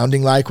avoid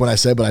sounding like when I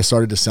said, but I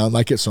started to sound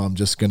like it. So I'm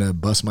just going to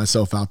bust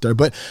myself out there.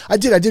 But I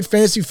did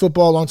fantasy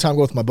football a long time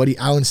ago with my buddy,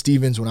 Alan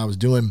Stevens, when I was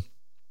doing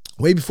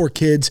way before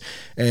kids.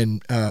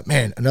 And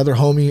another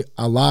homie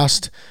I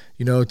lost,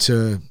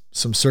 to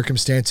some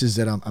circumstances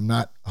that I'm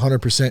not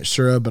 100%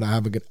 sure of, but I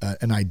have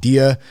an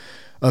idea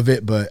of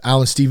it. But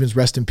Alan Stevens,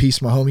 rest in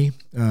peace, my homie.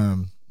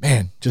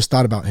 Just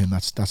thought about him.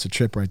 That's a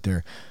trip right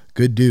there.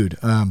 Good dude.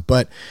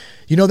 But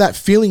that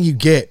feeling you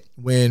get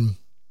when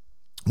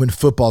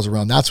football's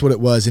around, that's what it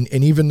was. And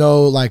even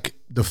though like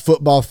the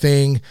football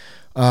thing,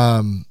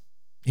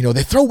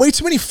 they throw way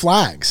too many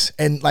flags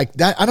and like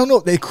that, I don't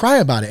know, they cry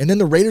about it. And then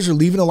the Raiders are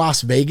leaving to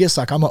Las Vegas.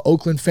 Like, I'm an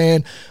Oakland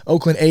fan,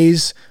 Oakland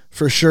A's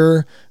for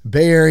sure,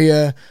 Bay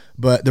Area,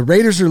 but the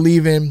Raiders are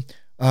leaving.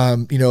 A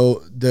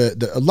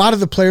lot of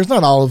the players,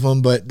 not all of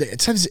them, but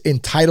it has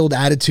entitled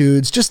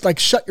attitudes, just like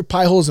shut your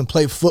pie holes and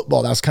play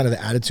football. That's kind of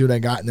the attitude I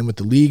got. And then with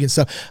the league and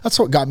stuff, that's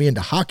what got me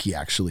into hockey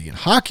actually. And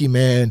hockey,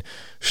 man,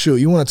 shoot,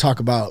 you want to talk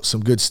about some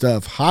good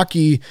stuff.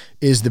 Hockey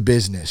is the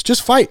business.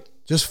 Just fight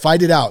Just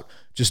fight it out.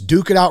 Just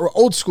duke it out,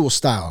 old school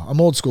style. I'm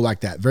old school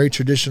like that. Very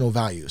traditional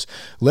values.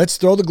 Let's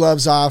throw the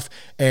gloves off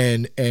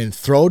and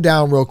throw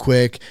down real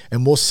quick,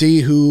 and we'll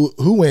see who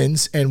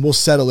wins, and we'll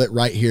settle it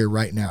right here,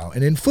 right now.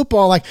 And in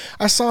football, like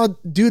I saw a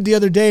dude the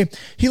other day,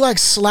 he like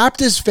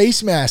slapped his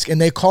face mask, and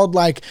they called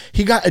like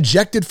he got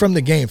ejected from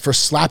the game for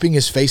slapping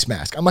his face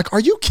mask. I'm like, are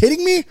you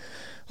kidding me?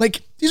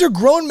 Like, these are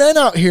grown men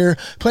out here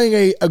playing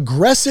a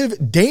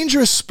aggressive,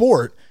 dangerous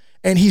sport,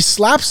 and he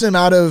slaps him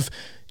out of,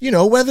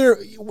 whether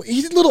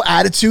he did a little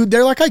attitude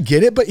there, like I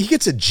get it, but he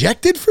gets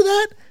ejected for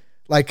that?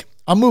 Like,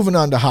 I'm moving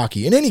on to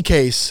hockey. In any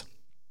case,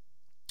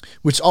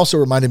 which also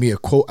reminded me of a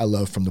quote I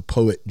love from the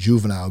poet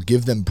Juvenal: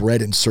 give them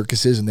bread and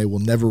circuses and they will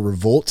never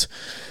revolt.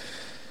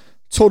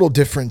 Total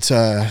different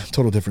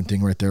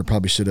thing right there.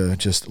 Probably should have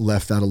just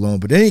left that alone.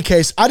 But in any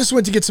case, I just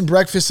went to get some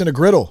breakfast and a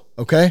griddle,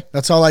 okay?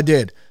 That's all I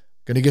did.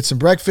 Gonna get some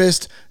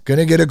breakfast,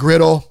 gonna get a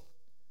griddle.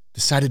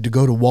 Decided to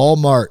go to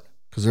Walmart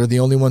because they're the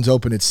only ones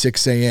open at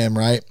 6 a.m.,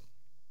 right?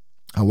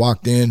 I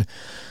walked in,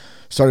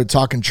 started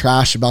talking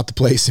trash about the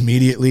place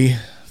immediately.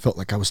 Felt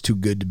like I was too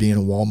good to be in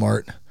a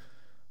Walmart. I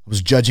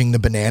was judging the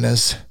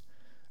bananas.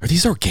 Are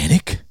these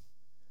organic?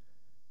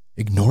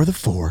 Ignore the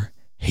 4,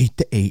 hate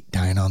the 8,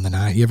 dying on the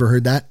 9. You ever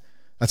heard that?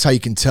 That's how you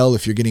can tell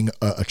if you're getting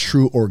a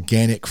true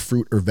organic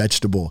fruit or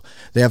vegetable.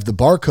 They have the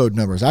barcode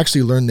numbers. I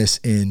actually learned this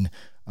in,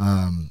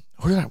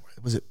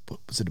 was it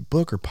a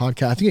book or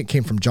podcast? I think it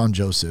came from John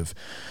Joseph.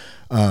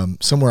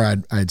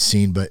 Somewhere I'd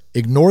seen, but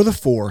ignore the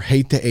 4,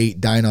 hate the 8,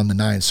 dying on the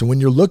 9. So when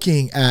you're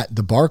looking at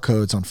the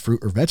barcodes on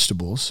fruit or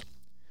vegetables,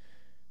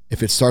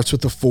 if it starts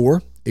with the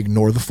 4,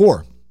 ignore the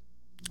 4.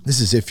 This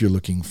is if you're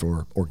looking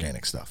for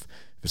organic stuff.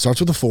 If it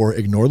starts with a 4,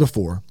 ignore the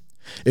 4.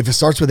 If it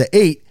starts with an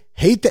 8,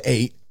 hate the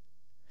 8.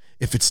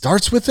 If it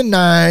starts with a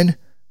 9,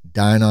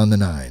 dying on the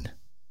 9.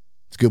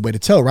 It's a good way to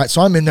tell, right? So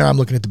I'm in there, I'm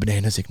looking at the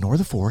bananas, ignore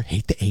the 4,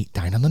 hate the 8,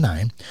 dying on the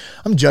 9.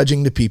 I'm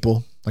judging the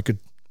people like a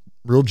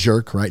real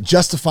jerk, right?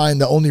 Justifying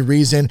the only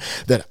reason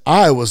that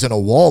I was in a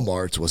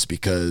Walmart was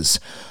because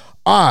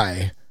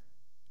it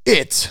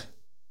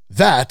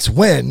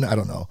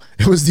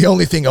was the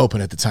only thing open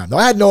at the time. Though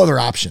I had no other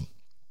option.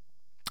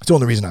 It's the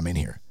only reason I'm in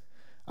here.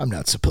 I'm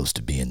not supposed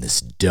to be in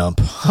this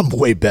dump. I'm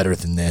way better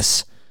than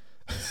this.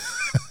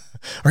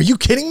 Are you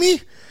kidding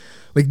me?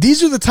 Like,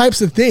 these are the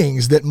types of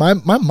things that my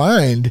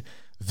mind,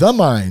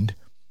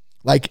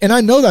 like, and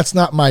I know that's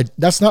not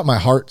my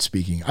heart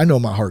speaking. I know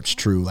my heart's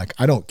true. Like,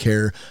 I don't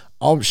care.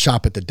 I'll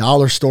shop at the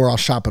dollar store. I'll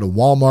shop at a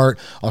Walmart.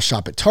 I'll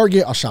shop at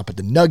Target. I'll shop at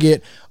the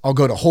Nugget. I'll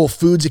go to Whole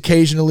Foods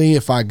occasionally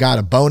if I got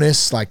a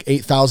bonus, like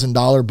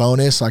 $8,000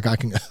 bonus. Like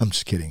I'm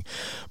just kidding.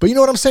 But you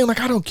know what I'm saying?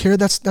 Like, I don't care.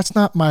 That's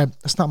not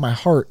my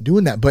heart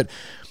doing that. But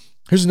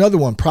here's another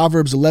one.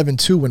 Proverbs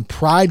 11:2. When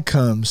pride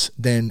comes,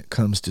 then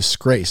comes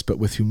disgrace. But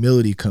with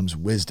humility comes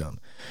wisdom.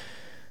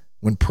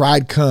 When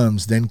pride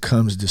comes, then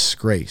comes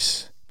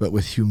disgrace. But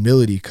with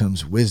humility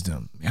comes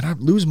wisdom. Man, I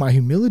lose my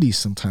humility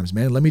sometimes,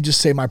 man. Let me just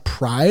say my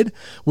pride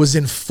was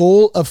in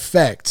full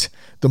effect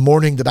the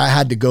morning that I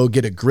had to go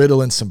get a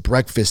griddle and some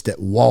breakfast at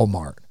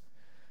Walmart.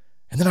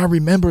 And then I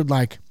remembered,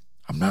 like,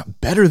 I'm not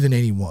better than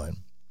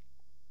anyone.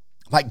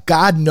 Like,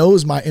 God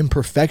knows my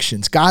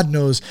imperfections. God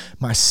knows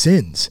my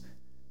sins.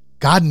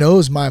 God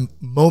knows my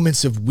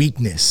moments of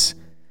weakness.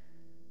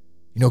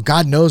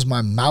 God knows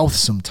my mouth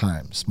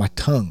sometimes, my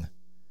tongue.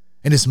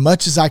 And as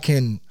much as I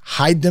can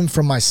hide them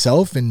from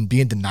myself and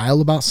be in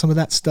denial about some of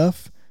that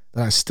stuff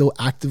that I still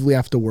actively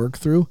have to work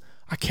through,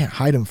 I can't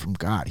hide them from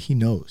God. He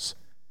knows.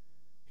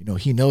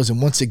 He knows.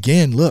 And once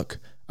again, look,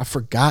 I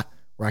forgot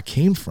where I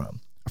came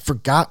from. I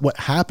forgot what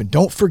happened.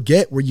 Don't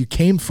forget where you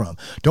came from.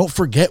 Don't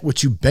forget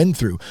what you've been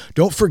through.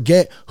 Don't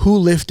forget who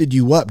lifted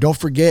you up. Don't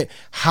forget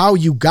how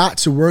you got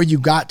to where you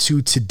got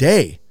to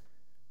today.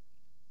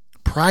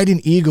 Pride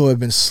and ego have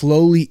been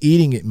slowly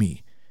eating at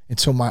me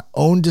until my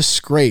own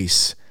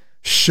disgrace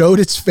showed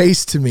its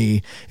face to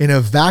me in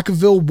a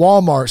Vacaville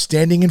Walmart,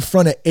 standing in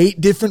front of 8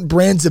 different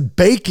brands of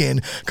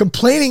bacon,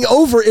 complaining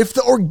over if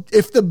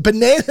the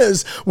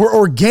bananas were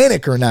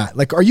organic or not.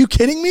 Like, are you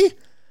kidding me?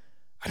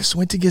 I just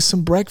went to get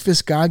some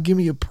breakfast. God, give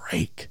me a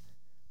break.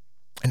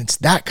 And it's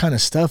that kind of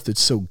stuff that's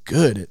so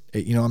good.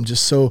 I'm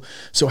just so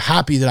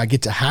happy that I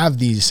get to have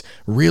these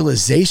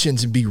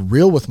realizations and be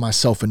real with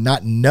myself and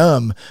not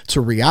numb to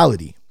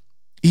reality,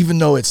 even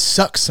though it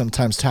sucks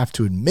sometimes to have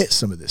to admit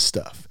some of this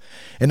stuff.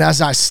 And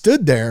as I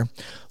stood there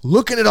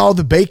looking at all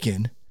the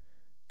bacon,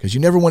 because you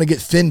never want to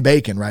get thin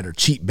bacon, right? Or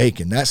cheap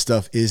bacon. That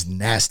stuff is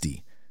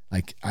nasty.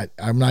 Like,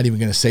 I'm not even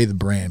going to say the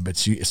brand,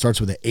 but it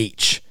starts with an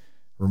H.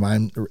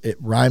 It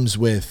rhymes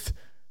with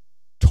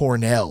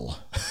Tornell.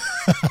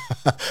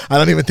 I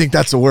don't even think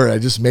that's a word. I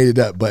just made it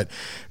up, but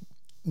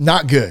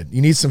not good.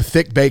 You need some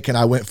thick bacon.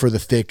 I went for the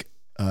thick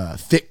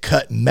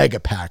cut mega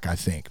pack, I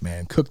think,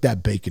 man. Cook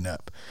that bacon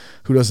up.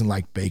 Who doesn't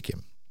like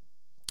bacon?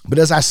 But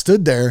as I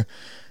stood there,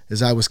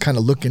 as I was kind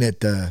of looking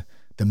at the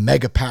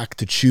mega pack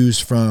to choose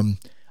from,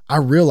 I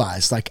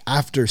realized, like,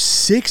 after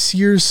 6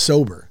 years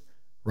sober,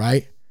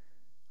 right?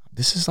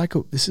 This is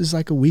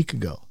like a week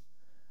ago.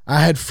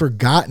 I had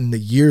forgotten the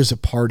years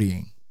of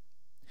partying.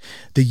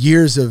 The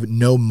years of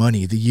no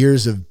money, the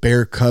years of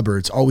bare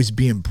cupboards, always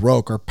being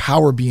broke, our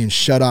power being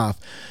shut off,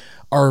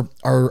 our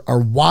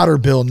water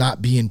bill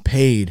not being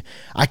paid.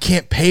 I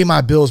can't pay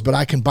my bills, but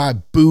I can buy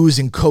booze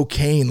and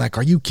cocaine. Like,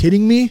 are you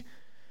kidding me?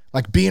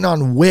 Like being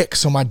on WIC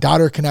so my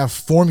daughter can have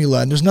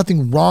formula. And there's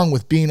nothing wrong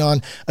with being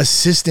on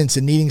assistance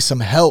and needing some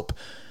help.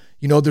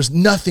 You know, there's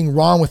nothing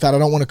wrong with that. I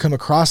don't want to come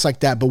across like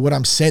that. But what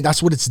I'm saying,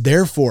 that's what it's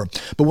there for.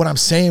 But what I'm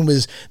saying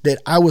was that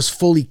I was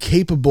fully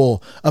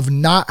capable of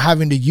not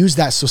having to use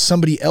that so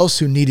somebody else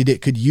who needed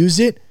it could use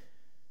it.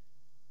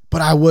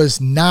 But I was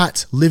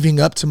not living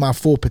up to my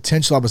full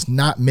potential. I was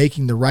not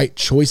making the right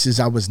choices.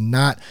 I was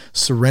not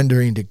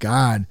surrendering to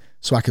God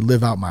so I could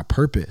live out my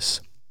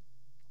purpose.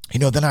 You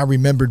know, then I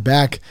remembered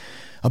back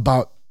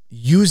about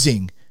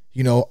using,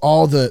 you know,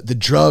 all the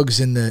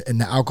drugs and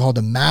the alcohol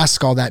to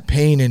mask all that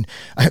pain. And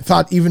I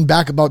thought even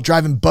back about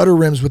driving butter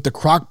rims with the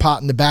crock pot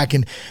in the back.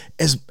 And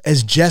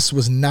as Jess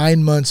was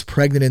 9 months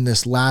pregnant in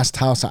this last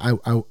house,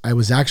 I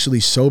was actually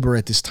sober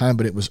at this time,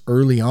 but it was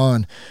early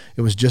on.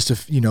 It was just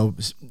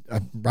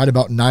right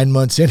about 9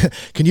 months in.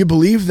 Can you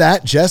believe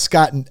that Jess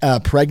got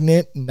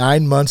pregnant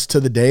 9 months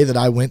to the day that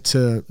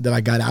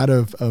I got out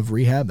of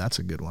rehab? That's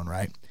a good one,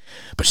 right?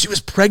 But she was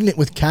pregnant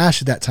with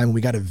Cash at that time. And we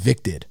got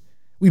evicted.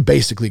 We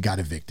basically got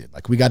evicted.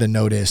 Like, we got a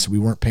notice. We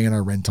weren't paying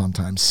our rent on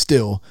time.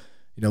 Still,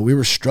 you know, we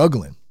were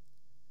struggling.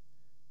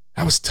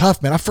 That was tough,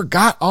 man. I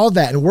forgot all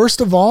that. And worst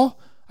of all,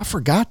 I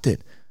forgot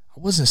that I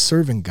wasn't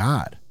serving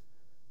God.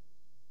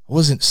 I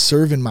wasn't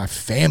serving my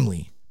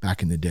family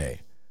back in the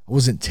day. I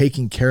wasn't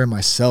taking care of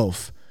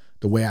myself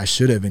the way I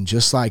should have. And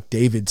just like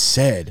David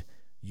said,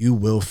 you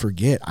will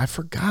forget. I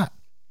forgot.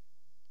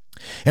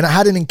 And I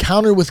had an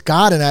encounter with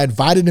God and I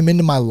invited him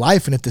into my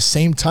life. And at the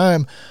same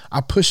time, I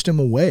pushed him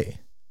away.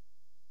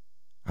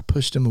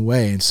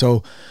 And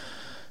so,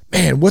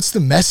 man, what's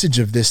the message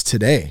of this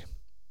today?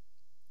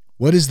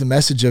 What is the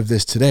message of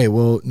this today?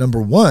 Well,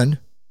 number one,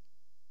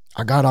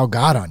 I got all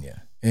God on you.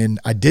 And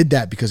I did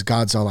that because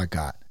God's all I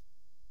got.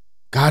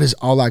 God is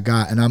all I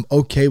got. And I'm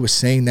okay with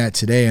saying that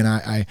today. And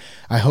I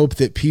hope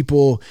that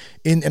people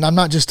and I'm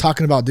not just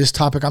talking about this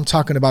topic. I'm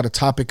talking about a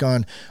topic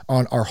on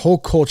our whole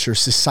culture,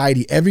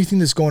 society, everything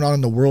that's going on in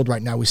the world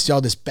right now. We see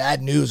all this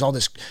bad news, all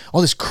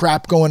this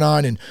crap going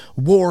on, and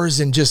wars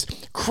and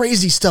just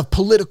crazy stuff,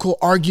 political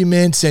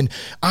arguments, and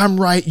I'm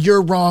right,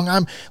 you're wrong.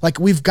 I'm like,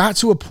 we've got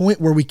to a point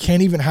where we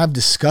can't even have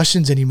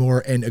discussions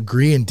anymore and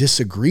agree and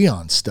disagree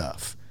on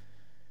stuff,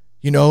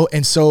 you know?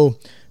 And so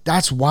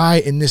that's why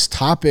in this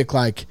topic,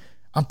 like,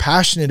 I'm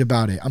passionate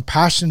about it. I'm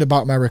passionate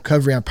about my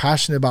recovery. I'm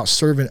passionate about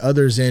serving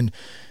others. And,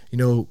 you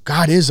know,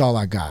 God is all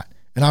I got.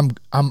 And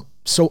I'm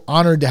so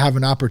honored to have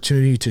an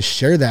opportunity to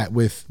share that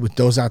with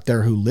those out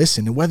there who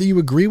listen. And whether you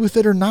agree with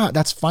it or not,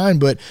 that's fine.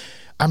 But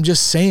I'm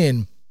just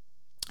saying,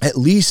 at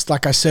least,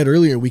 like I said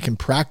earlier, we can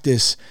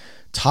practice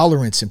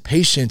tolerance and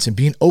patience and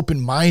being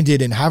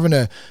open-minded and having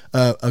a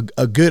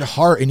good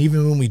heart. And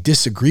even when we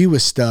disagree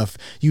with stuff,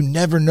 you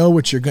never know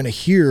what you're going to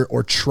hear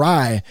or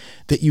try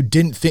that you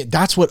didn't think.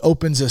 That's what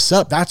opens us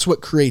up. That's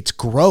what creates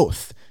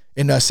growth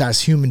in us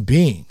as human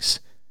beings,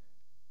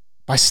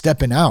 by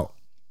stepping out.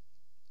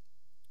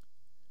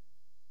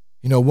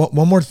 You know,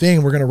 one more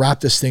thing, we're going to wrap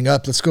this thing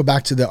up. Let's go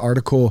back to the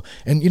article.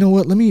 And you know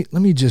what? Let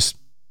me just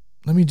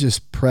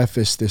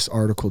preface this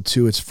article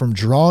too. It's from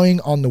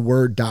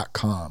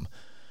drawingontheword.com.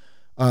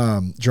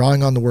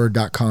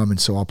 Drawingontheword.com. And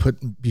so I'll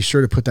be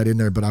sure to put that in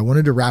there, but I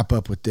wanted to wrap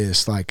up with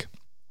this. Like,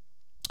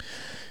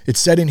 it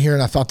said in here,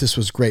 and I thought this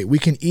was great. We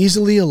can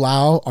easily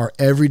allow our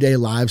everyday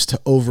lives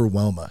to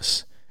overwhelm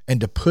us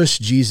and to push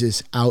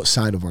Jesus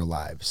outside of our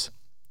lives.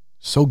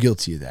 So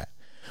guilty of that.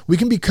 We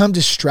can become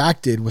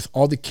distracted with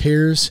all the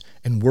cares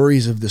and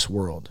worries of this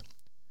world.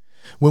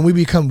 When we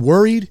become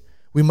worried,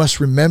 we must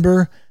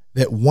remember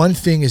that one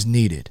thing is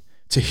needed: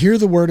 to hear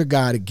the word of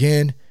God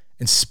again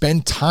and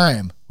spend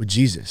time with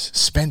Jesus,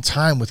 spend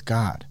time with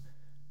God.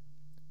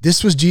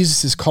 This was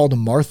Jesus' call to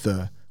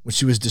Martha when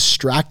she was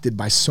distracted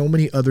by so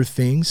many other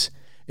things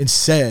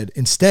instead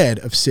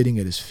of sitting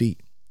at his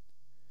feet.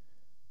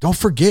 Don't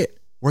forget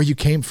where you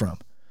came from.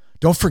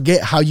 Don't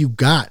forget how you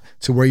got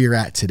to where you're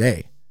at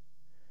today.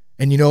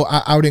 And, you know,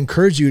 I would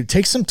encourage you to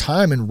take some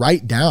time and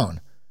write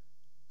down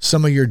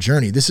some of your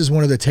journey. This is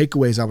one of the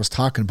takeaways I was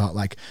talking about.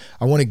 Like,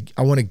 I want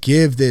to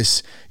give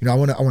this, you know, I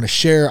want to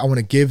share, I want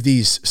to give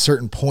these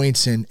certain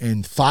points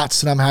and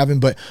thoughts that I'm having,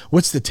 but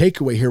what's the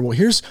takeaway here? Well,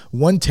 here's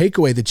one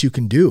takeaway that you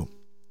can do.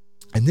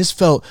 And this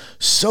felt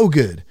so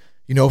good,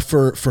 you know,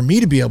 for me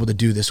to be able to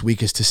do this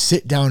week, is to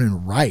sit down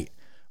and write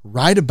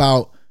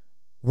about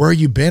where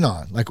you've been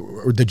on, like,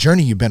 or the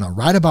journey you've been on,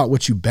 write about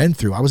what you've been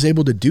through. I was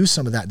able to do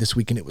some of that this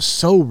week, and it was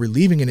so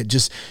relieving. And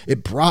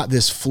it brought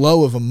this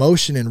flow of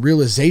emotion and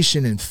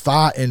realization and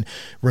thought and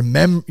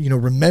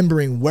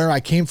remembering where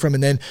I came from.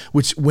 And then,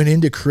 which went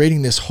into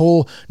creating this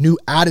whole new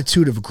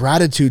attitude of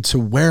gratitude to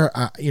where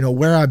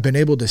I've been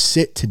able to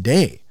sit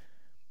today.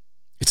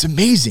 It's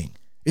amazing.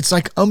 It's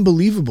like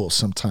unbelievable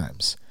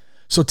sometimes.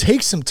 So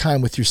take some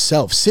time with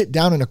yourself, sit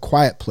down in a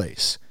quiet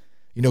place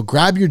You know,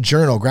 grab your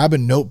journal, grab a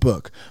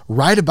notebook,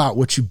 write about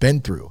what you've been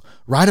through,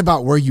 write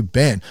about where you've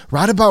been,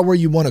 write about where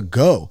you want to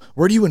go.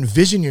 Where do you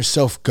envision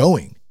yourself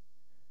going?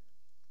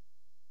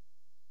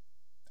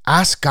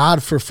 Ask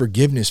God for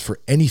forgiveness for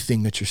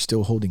anything that you're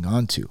still holding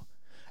on to.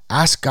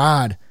 Ask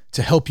God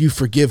to help you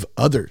forgive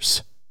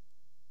others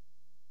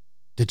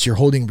that you're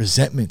holding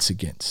resentments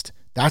against.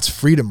 That's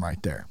freedom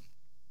right there.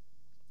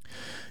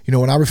 You know,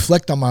 when I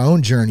reflect on my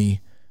own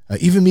journey,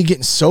 even me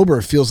getting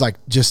sober feels like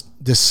just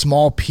this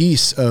small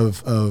piece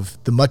of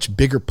the much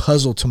bigger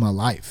puzzle to my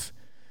life.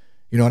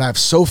 You know, and I have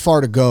so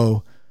far to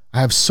go.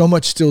 I have so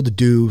much still to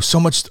do, so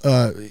much,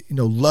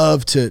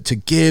 love to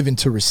give and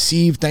to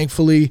receive,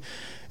 thankfully.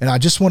 And I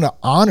just want to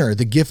honor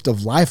the gift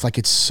of life. Like,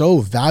 it's so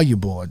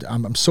valuable.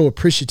 I'm so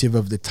appreciative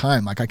of the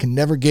time. Like, I can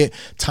never get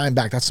time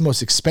back. That's the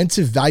most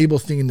expensive, valuable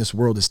thing in this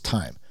world is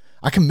time.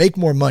 I can make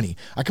more money.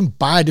 I can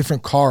buy a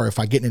different car if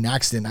I get in an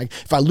accident.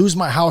 If I lose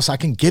my house, I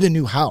can get a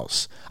new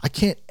house. I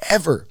can't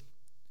ever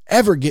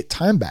get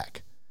time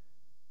back.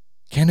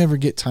 Can't ever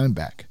get time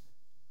back.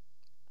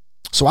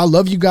 So I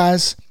love you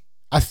guys.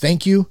 I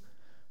thank you.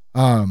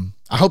 I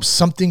hope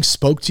something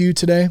spoke to you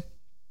today.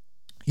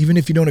 Even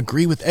if you don't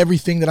agree with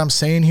everything that I'm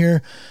saying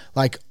here,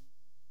 like,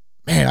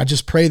 man, I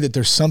just pray that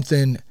there's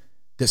something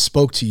that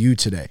spoke to you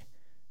today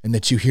and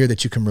that you hear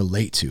that you can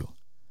relate to.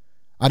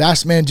 I'd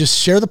ask, man, just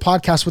share the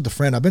podcast with a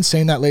friend. I've been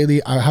saying that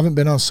lately. I haven't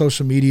been on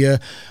social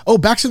media. Oh,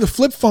 back to the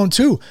flip phone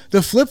too.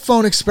 The flip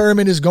phone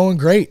experiment is going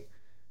great.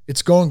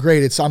 It's going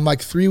great. I'm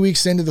like 3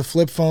 weeks into the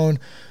flip phone.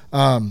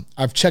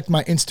 I've checked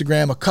my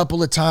Instagram a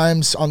couple of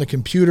times on the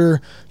computer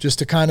just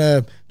to kind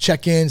of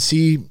check in,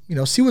 see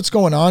what's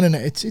going on. And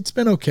it's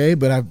been okay,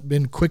 but I've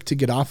been quick to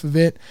get off of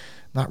it.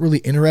 Not really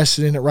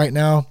interested in it right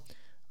now.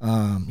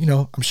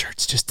 I'm sure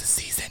it's just the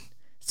season.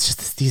 It's just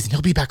the season.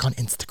 He'll be back on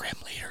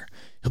Instagram later.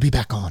 He'll be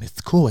back on.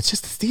 It's cool. It's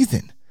just the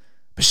season.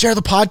 But share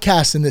the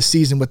podcast in this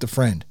season with a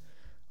friend.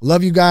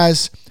 Love you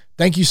guys.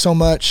 Thank you so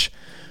much.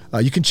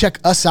 You can check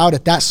us out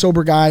at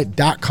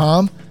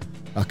thatsoberguy.com.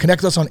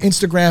 Connect us on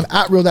Instagram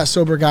at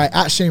real.soberguy,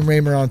 at Shane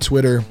Raymer on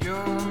Twitter.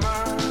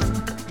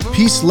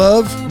 Peace,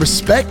 love,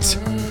 respect.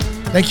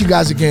 Thank you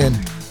guys again.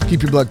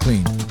 Keep your blood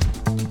clean.